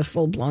is a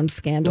full-blown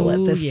scandal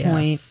at this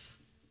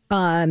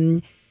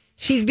point.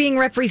 She's being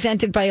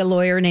represented by a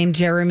lawyer named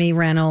Jeremy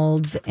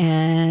Reynolds,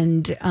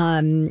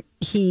 and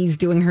he's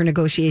doing her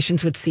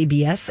negotiations with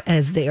CBS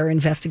as they are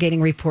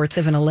investigating reports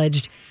of an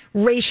alleged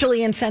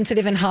racially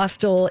insensitive and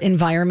hostile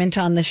environment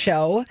on the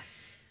show.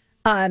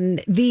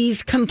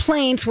 These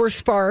complaints were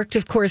sparked,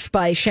 of course,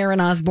 by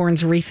Sharon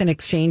Osbourne's recent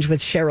exchange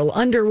with Cheryl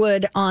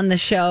Underwood on the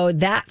show.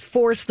 That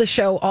forced the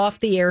show off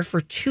the air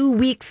for 2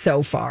 weeks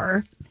so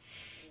far.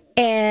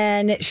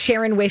 And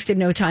Sharon wasted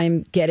no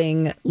time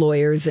getting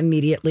lawyers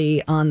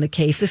immediately on the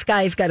case. This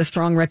guy's got a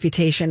strong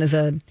reputation as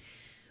a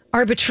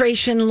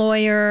arbitration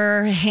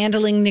lawyer,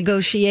 handling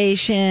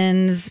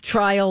negotiations,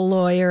 trial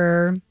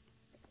lawyer.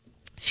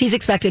 She's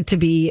expected to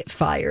be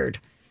fired.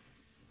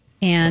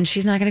 And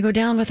she's not going to go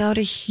down without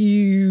a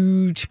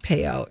huge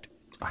payout.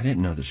 I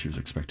didn't know that she was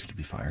expected to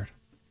be fired.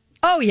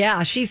 Oh,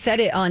 yeah. She said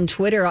it on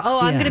Twitter. Oh,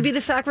 I'm going to be the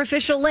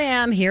sacrificial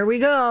lamb. Here we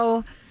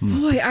go.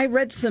 Boy, I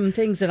read some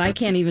things that I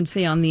can't even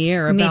say on the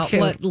air Me about too.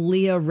 what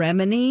Leah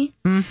Remini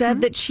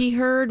said that she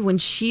heard when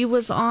she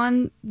was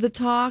on the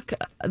talk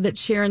that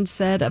Sharon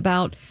said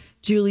about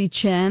Julie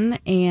Chen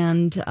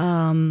and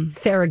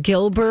Sarah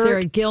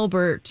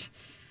Gilbert.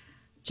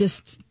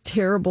 Just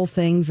terrible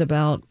things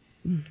about.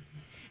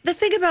 The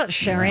thing about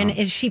Sharon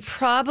is she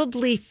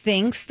probably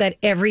thinks that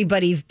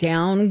everybody's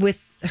down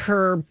with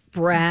her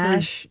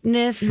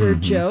brashness. Her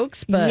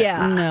jokes, but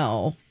Yeah.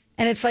 no.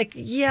 And it's like,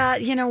 yeah,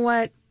 you know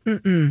what?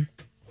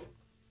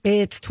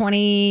 It's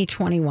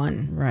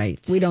 2021. Right.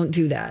 We don't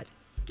do that.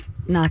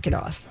 Knock it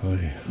off. Oh,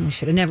 yeah. We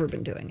should have never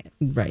been doing it.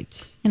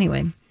 Right.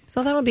 Anyway,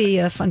 so that'll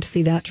be fun to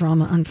see that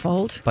drama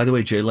unfold. By the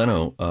way, Jay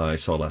Leno, I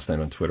saw last night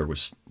on Twitter,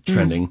 was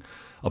trending,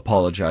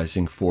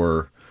 apologizing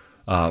for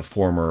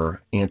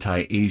former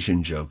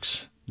anti-Asian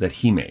jokes that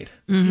he made.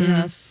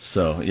 Yes.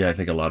 So, yeah, I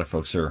think a lot of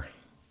folks are,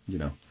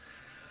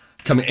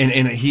 coming.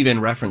 And he even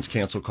referenced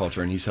cancel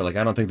culture, and he said,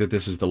 I don't think that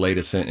this is the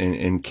latest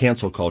in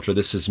cancel culture.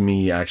 This is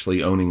me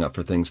actually owning up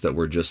for things that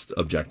were just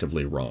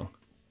objectively wrong.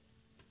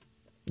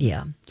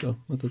 Yeah. So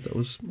I thought that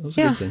was a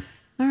Yeah. good thing.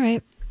 All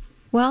right.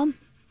 Well,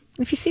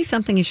 If you see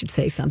something, you should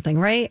say something,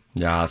 right?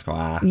 Yes,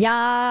 qua.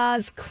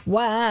 Yes,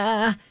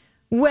 qua.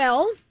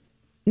 Well,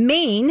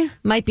 Maine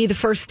might be the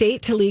first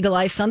state to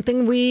legalize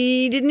something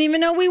we didn't even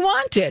know we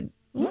wanted.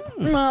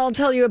 I'll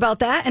tell you about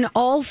that. And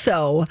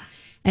also,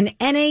 an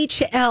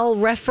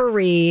NHL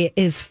referee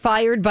is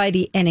fired by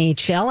the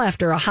NHL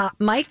after a hot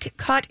mic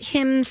caught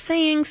him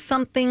saying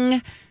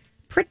something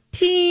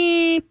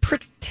pretty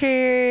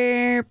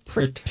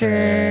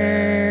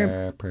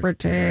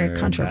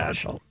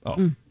controversial.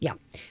 Yeah.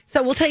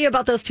 So we'll tell you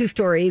about those two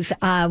stories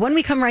when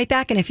we come right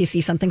back. And if you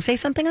see something, say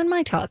something on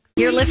My Talk.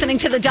 You're listening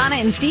to the Donna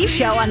and Steve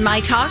Show on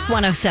My Talk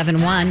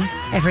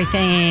 107.1.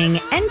 Everything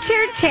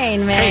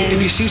entertainment. Hey,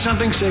 if you see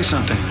something, say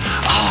something.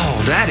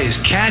 Oh, that is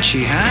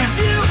catchy, huh?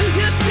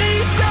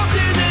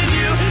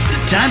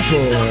 Time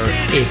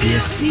for If You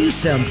See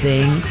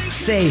Something,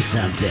 Say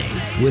Something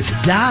with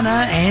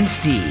Donna and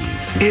Steve.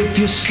 If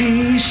you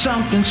see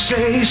something,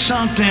 say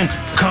something.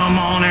 Come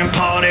on and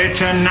party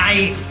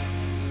tonight.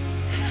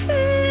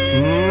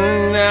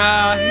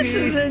 This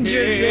is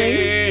interesting.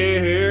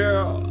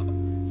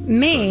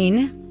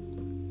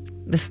 Maine,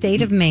 the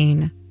state of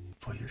Maine.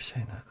 Boy, you're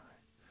saying that.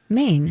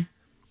 Maine.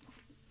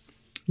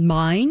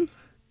 Mine?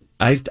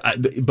 I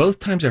both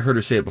times I heard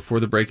her say it before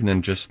the break, and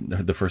then just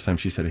the first time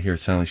she said it here, it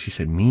sounded like she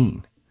said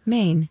mean.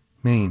 Maine.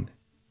 Mean.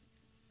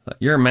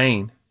 You're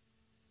mean.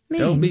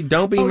 Maine.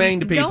 Don't be mean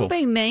to people. Don't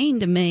be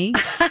mean to me.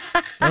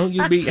 Don't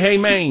you be, hey,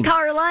 Maine.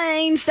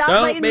 Carlene, stop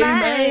Don't being be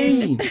mean.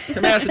 mean.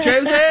 To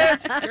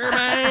Massachusetts, you're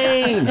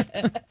mean.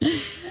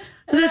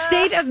 The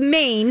state of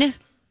Maine.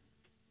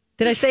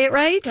 Did I say it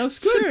right? That was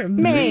good. Sure,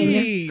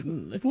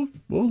 Maine.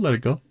 We'll let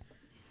it go.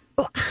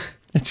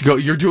 Let's go.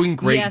 You're doing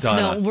great, Yes,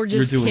 Donna. no, we're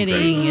just You're doing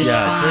kidding. Great. It's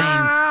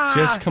yeah,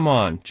 just come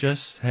on.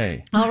 Just,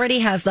 hey. Already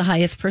has the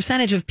highest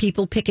percentage of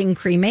people picking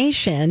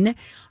cremation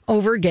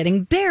over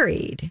getting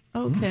buried.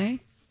 Okay.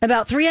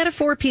 About 3 out of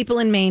 4 people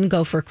in Maine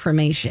go for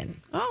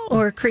cremation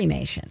or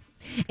cremation.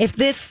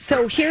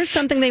 So here's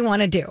something they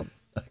want to do.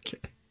 Okay.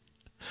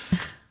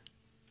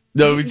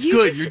 No, it's You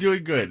good. just- You're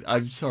doing good.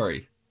 I'm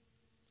sorry.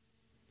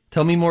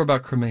 Tell me more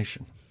about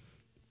cremation.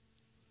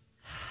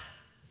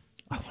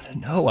 I want to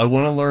know. I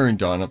want to learn,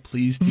 Donna.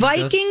 Please.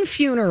 Viking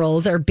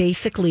funerals are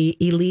basically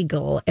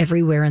illegal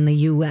everywhere in the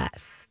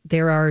U.S.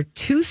 There are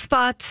 2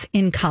 spots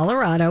in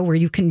Colorado where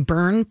you can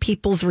burn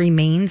people's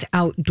remains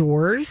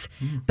outdoors,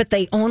 but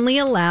they only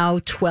allow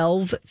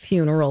 12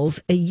 funerals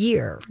a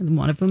year.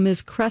 One of them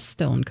is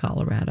Crestone,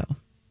 Colorado.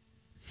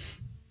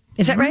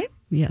 Is that right?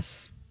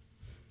 Yes.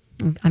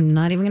 I'm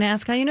not even going to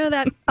ask how you know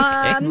that.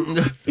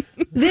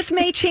 This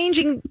may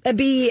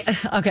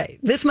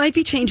This might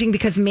be changing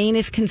because Maine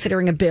is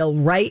considering a bill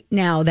right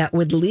now that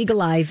would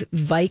legalize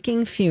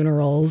Viking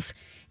funerals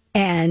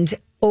and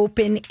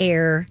open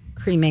air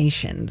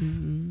cremations.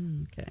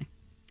 Okay.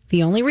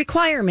 The only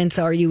requirements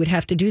are you would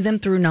have to do them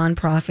through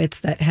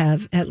nonprofits that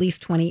have at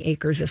least 20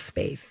 acres of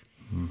space.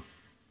 Isn't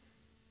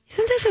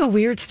this a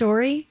weird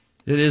story?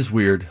 It is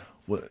weird.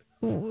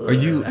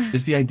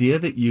 Is the idea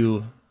that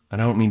you, and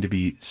I don't mean to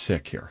be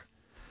sick here,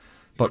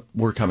 but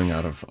we're coming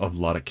out of a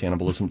lot of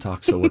cannibalism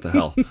talk, so what the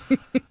hell?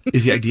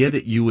 Is the idea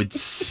that you would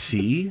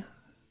see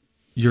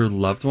your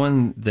loved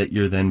one that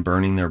you're then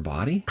burning their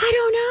body? I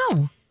don't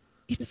know.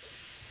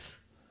 It's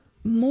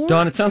more.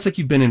 Dawn, it sounds like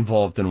you've been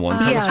involved in one.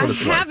 Tell us what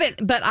it's I like.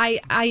 haven't, but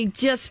I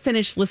just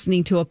finished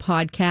listening to a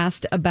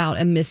podcast about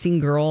a missing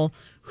girl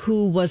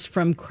who was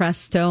from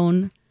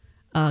Crestone,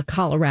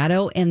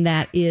 Colorado, and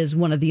that is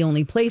one of the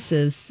only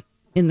places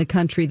in the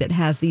country that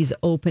has these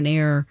open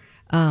air,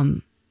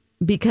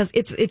 because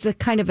it's a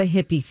kind of a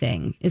hippie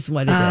thing, is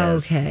what it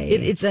is. Okay.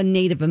 It's a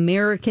Native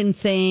American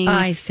thing.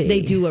 I see.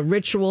 They do a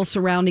ritual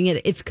surrounding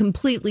it. It's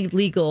completely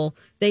legal.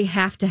 They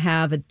have to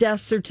have a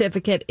death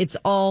certificate.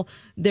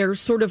 They're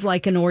sort of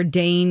like an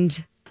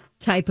ordained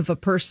type of a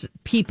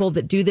people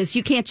that do this.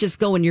 You can't just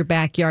go in your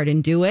backyard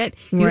and do it.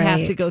 You have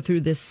Right. to go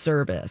through this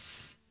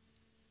service.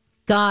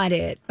 Got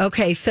it.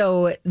 Okay,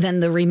 so then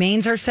the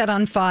remains are set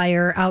on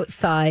fire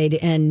outside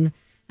and,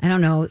 I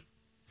don't know,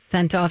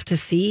 sent off to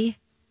sea?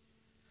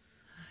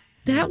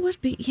 That would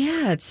be,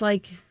 it's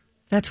like...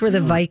 That's where the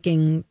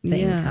Viking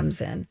thing Yeah.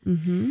 comes in.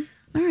 Mm-hmm.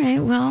 All right,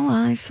 well,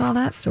 I saw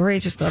that story. I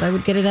just thought I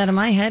would get it out of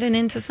my head and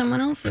into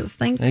someone else's.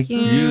 Thank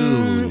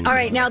you. All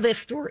right, now this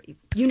story.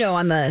 You know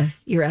I'm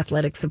your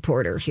athletic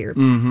supporter here.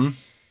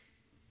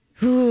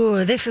 Mm-hmm.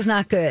 Ooh, this is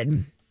not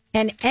good.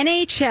 An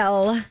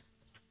NHL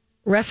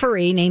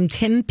referee named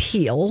Tim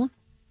Peel,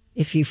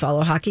 if you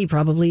follow hockey, you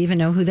probably even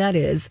know who that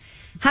is,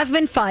 has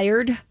been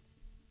fired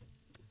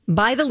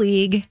by the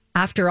league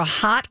after a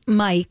hot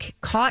mic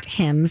caught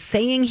him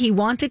saying he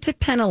wanted to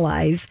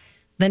penalize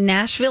the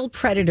Nashville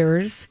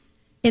Predators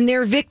in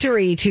their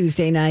victory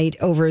Tuesday night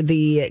over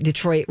the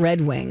Detroit Red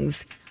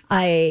Wings.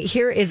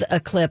 Here is a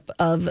clip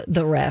of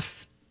the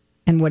ref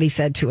and what he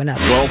said to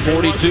another.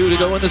 12:42 to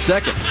go in the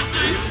second.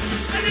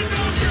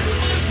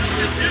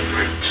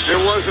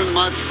 It wasn't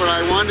much, but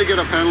I wanted to get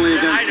a penalty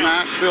against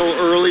Nashville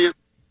early.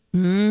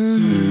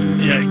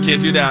 Yeah, you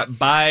can't do that.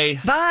 Bye.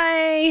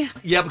 Bye.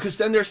 Yeah, because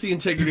then there's the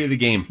integrity of the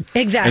game.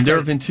 Exactly. And there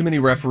have been too many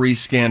referee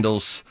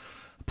scandals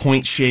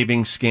point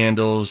shaving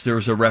scandals. There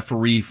was a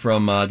referee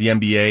from the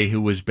NBA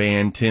who was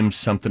banned, Tim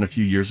something, a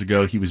few years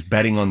ago. He was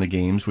betting on the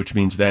games, which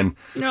means then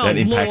that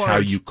impacts how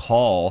you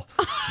call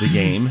the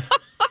game.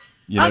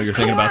 You're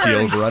thinking about the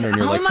over-under, and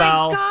you're like,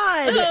 foul.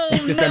 God.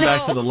 Let's get them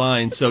back to the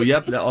line. So,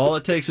 yep, all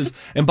it takes is...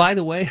 And by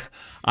the way,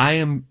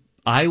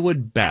 I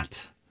would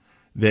bet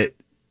that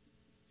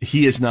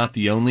he is not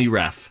the only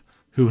ref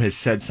who has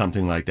said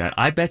something like that.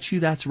 I bet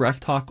you that's ref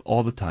talk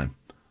all the time.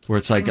 Where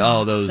it's like,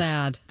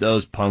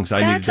 those punks.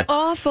 That's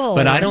awful.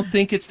 But I don't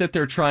think it's that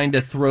they're trying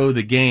to throw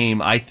the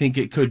game. I think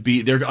it could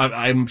be...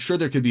 I'm sure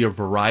there could be a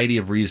variety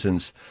of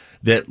reasons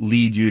that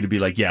lead you to be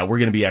like, yeah, we're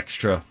going to be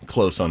extra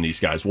close on these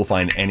guys. We'll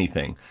find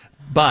anything.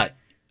 But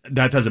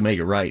that doesn't make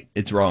it right.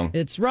 It's wrong.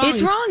 It's wrong.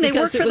 It's wrong. They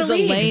work for the league. It was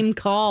a lame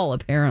call,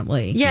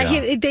 apparently. Yeah.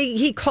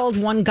 He called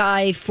one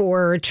guy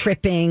for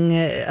tripping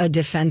a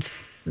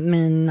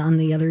defenseman on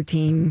the other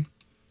team.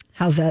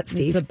 How's that,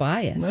 Steve? It's a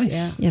bias.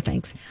 Nice. Yeah,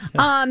 thanks.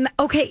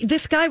 Okay,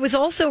 this guy was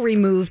also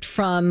removed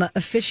from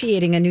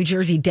officiating a New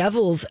Jersey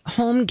Devils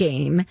home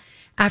game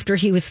after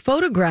he was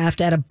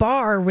photographed at a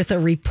bar with a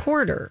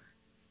reporter.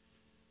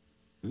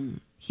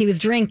 He was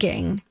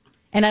drinking,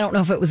 and I don't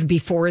know if it was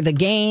before the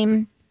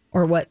game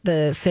or what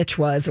the sitch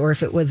was, or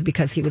if it was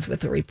because he was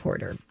with a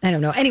reporter. I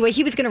don't know. Anyway,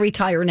 he was going to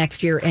retire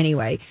next year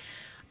anyway.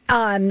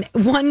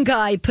 One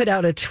guy put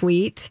out a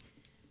tweet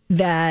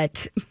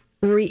that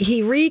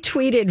he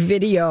retweeted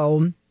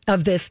video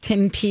of this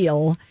Tim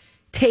Peel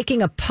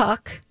taking a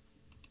puck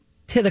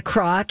to the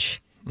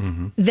crotch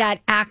that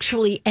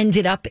actually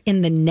ended up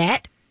in the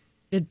net.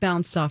 It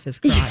bounced off his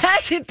crotch.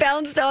 Yes, it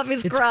bounced off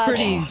his crotch.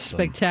 Pretty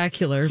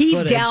spectacular. He's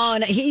footage.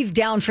 down. He's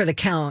down for the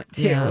count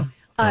too. Yeah.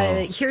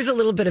 Here's a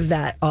little bit of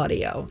that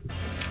audio.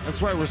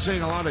 That's why we're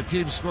seeing a lot of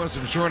teams score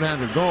some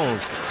shorthanded goals.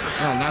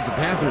 Well, not the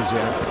Panthers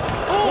yet.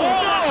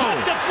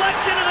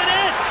 Deflection of the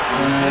net.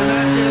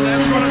 And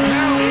that's going to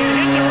count. It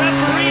hit the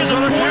referee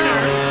in the corner.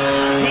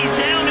 He's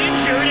down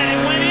injured, and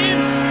it went in.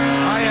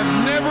 I have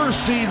never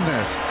seen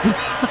this.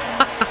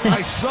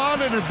 I saw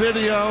it in a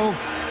video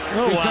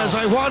because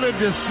I wanted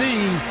to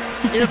see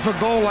if a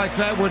goal like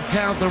that would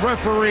count. The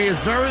referee is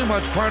very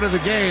much part of the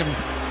game,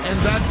 and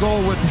that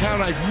goal would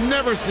count. I've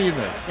never seen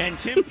this. And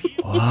Tim Peel.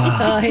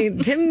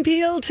 Tim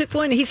Peel took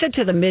one. He said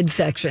to the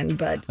midsection,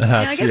 but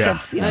I guess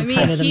that's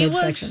kind of the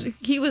midsection.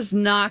 He was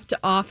knocked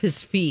off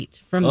his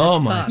feet from this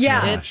puck.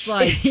 Yeah, it's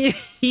like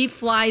he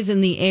flies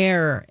in the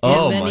air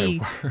and then he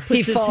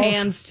puts his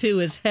hands to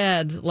his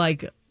head.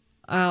 Like,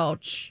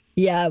 ouch.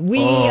 Yeah, we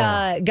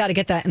got to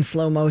get that in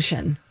slow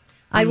motion.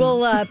 I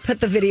will put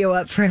the video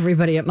up for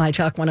everybody at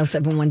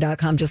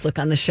mytalk1071.com. Just look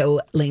on the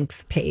show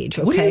links page.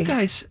 Okay. What do you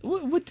guys?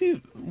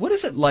 What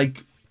is it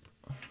like?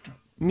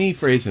 Me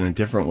phrasing a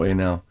different way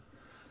now.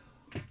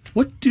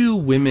 What do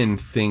women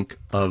think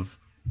of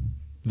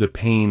the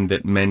pain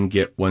that men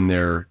get when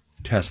their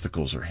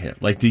testicles are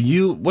hit? Like,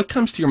 what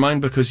comes to your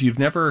mind because you've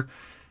never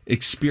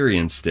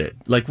experienced it?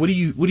 Like, what do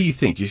you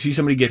think? You see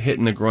somebody get hit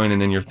in the groin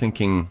and then you're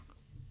thinking,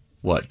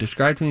 what?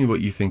 Describe to me what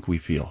you think we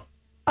feel.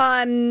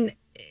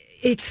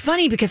 It's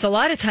funny because a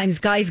lot of times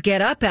guys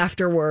get up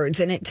afterwards,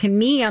 and to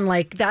me, I'm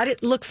like, that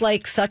it looks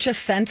like such a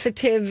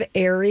sensitive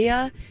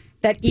area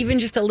that even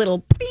just a little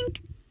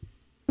pink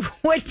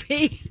would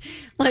be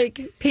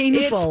like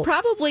painful. It's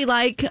probably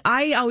like,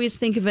 I always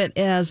think of it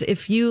as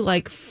if you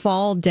like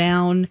fall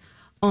down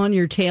on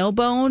your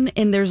tailbone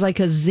and there's like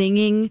a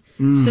zinging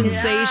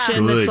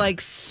sensation that's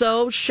like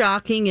so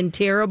shocking and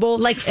terrible.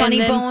 Like funny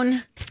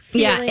bone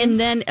feeling. Yeah, and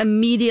then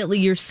immediately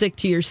you're sick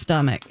to your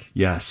stomach.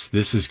 Yes,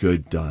 this is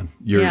good, Don.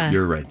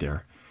 You're right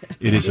there.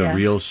 It is a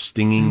real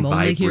stinging, I'm only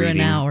vibrating. here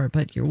an hour,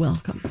 but you're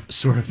welcome.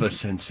 Sort of a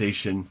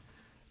sensation.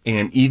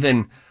 And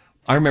even,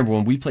 I remember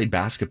when we played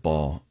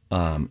basketball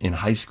in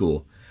high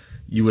school,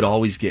 you would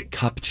always get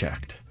cup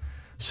checked.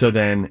 So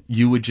then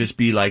you would just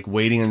be like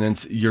waiting, and then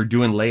you're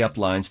doing layup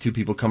lines. Two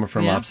people coming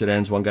from opposite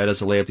ends. One guy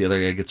does a layup, the other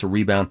guy gets a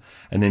rebound,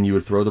 and then you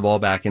would throw the ball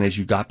back. And as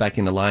you got back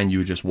in the line, you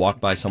would just walk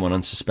by someone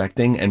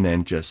unsuspecting, and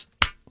then just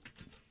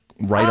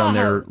right on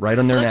their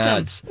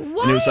nads. And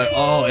it was like,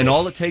 and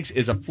all it takes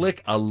is a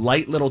flick, a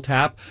light little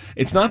tap.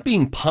 It's not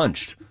being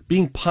punched.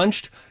 Being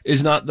punched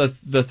is not the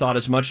thought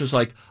as much as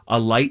like a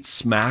light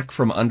smack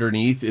from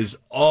underneath is,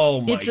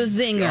 it's a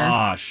zinger.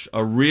 Gosh,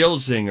 a real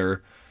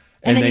zinger.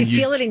 And then you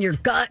feel it in your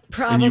gut,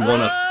 probably. And you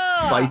want to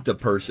fight the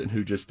person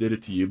who just did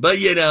it to you. But,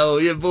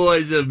 your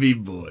boys will be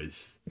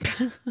boys.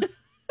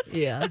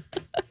 Yeah.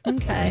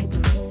 Okay.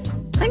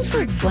 Thanks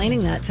for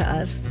explaining that to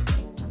us.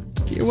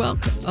 You're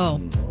welcome.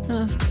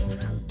 All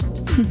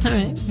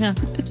right. Yeah.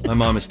 My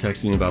mom is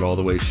texting me about all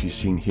the ways she's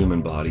seen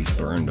human bodies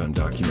burned on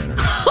documentaries.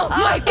 Oh,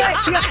 my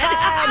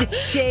God.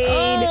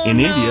 Jade. In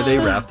India, they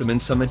wrap them in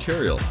some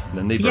material. And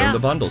then they burn the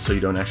bundle so you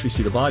don't actually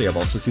see the body. I've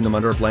also seen them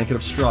under a blanket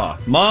of straw.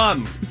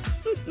 Mom!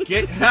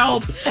 Get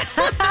help!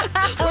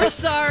 We're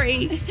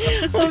sorry.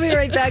 We'll be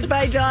right back.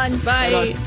 Bye, Dawn. Bye.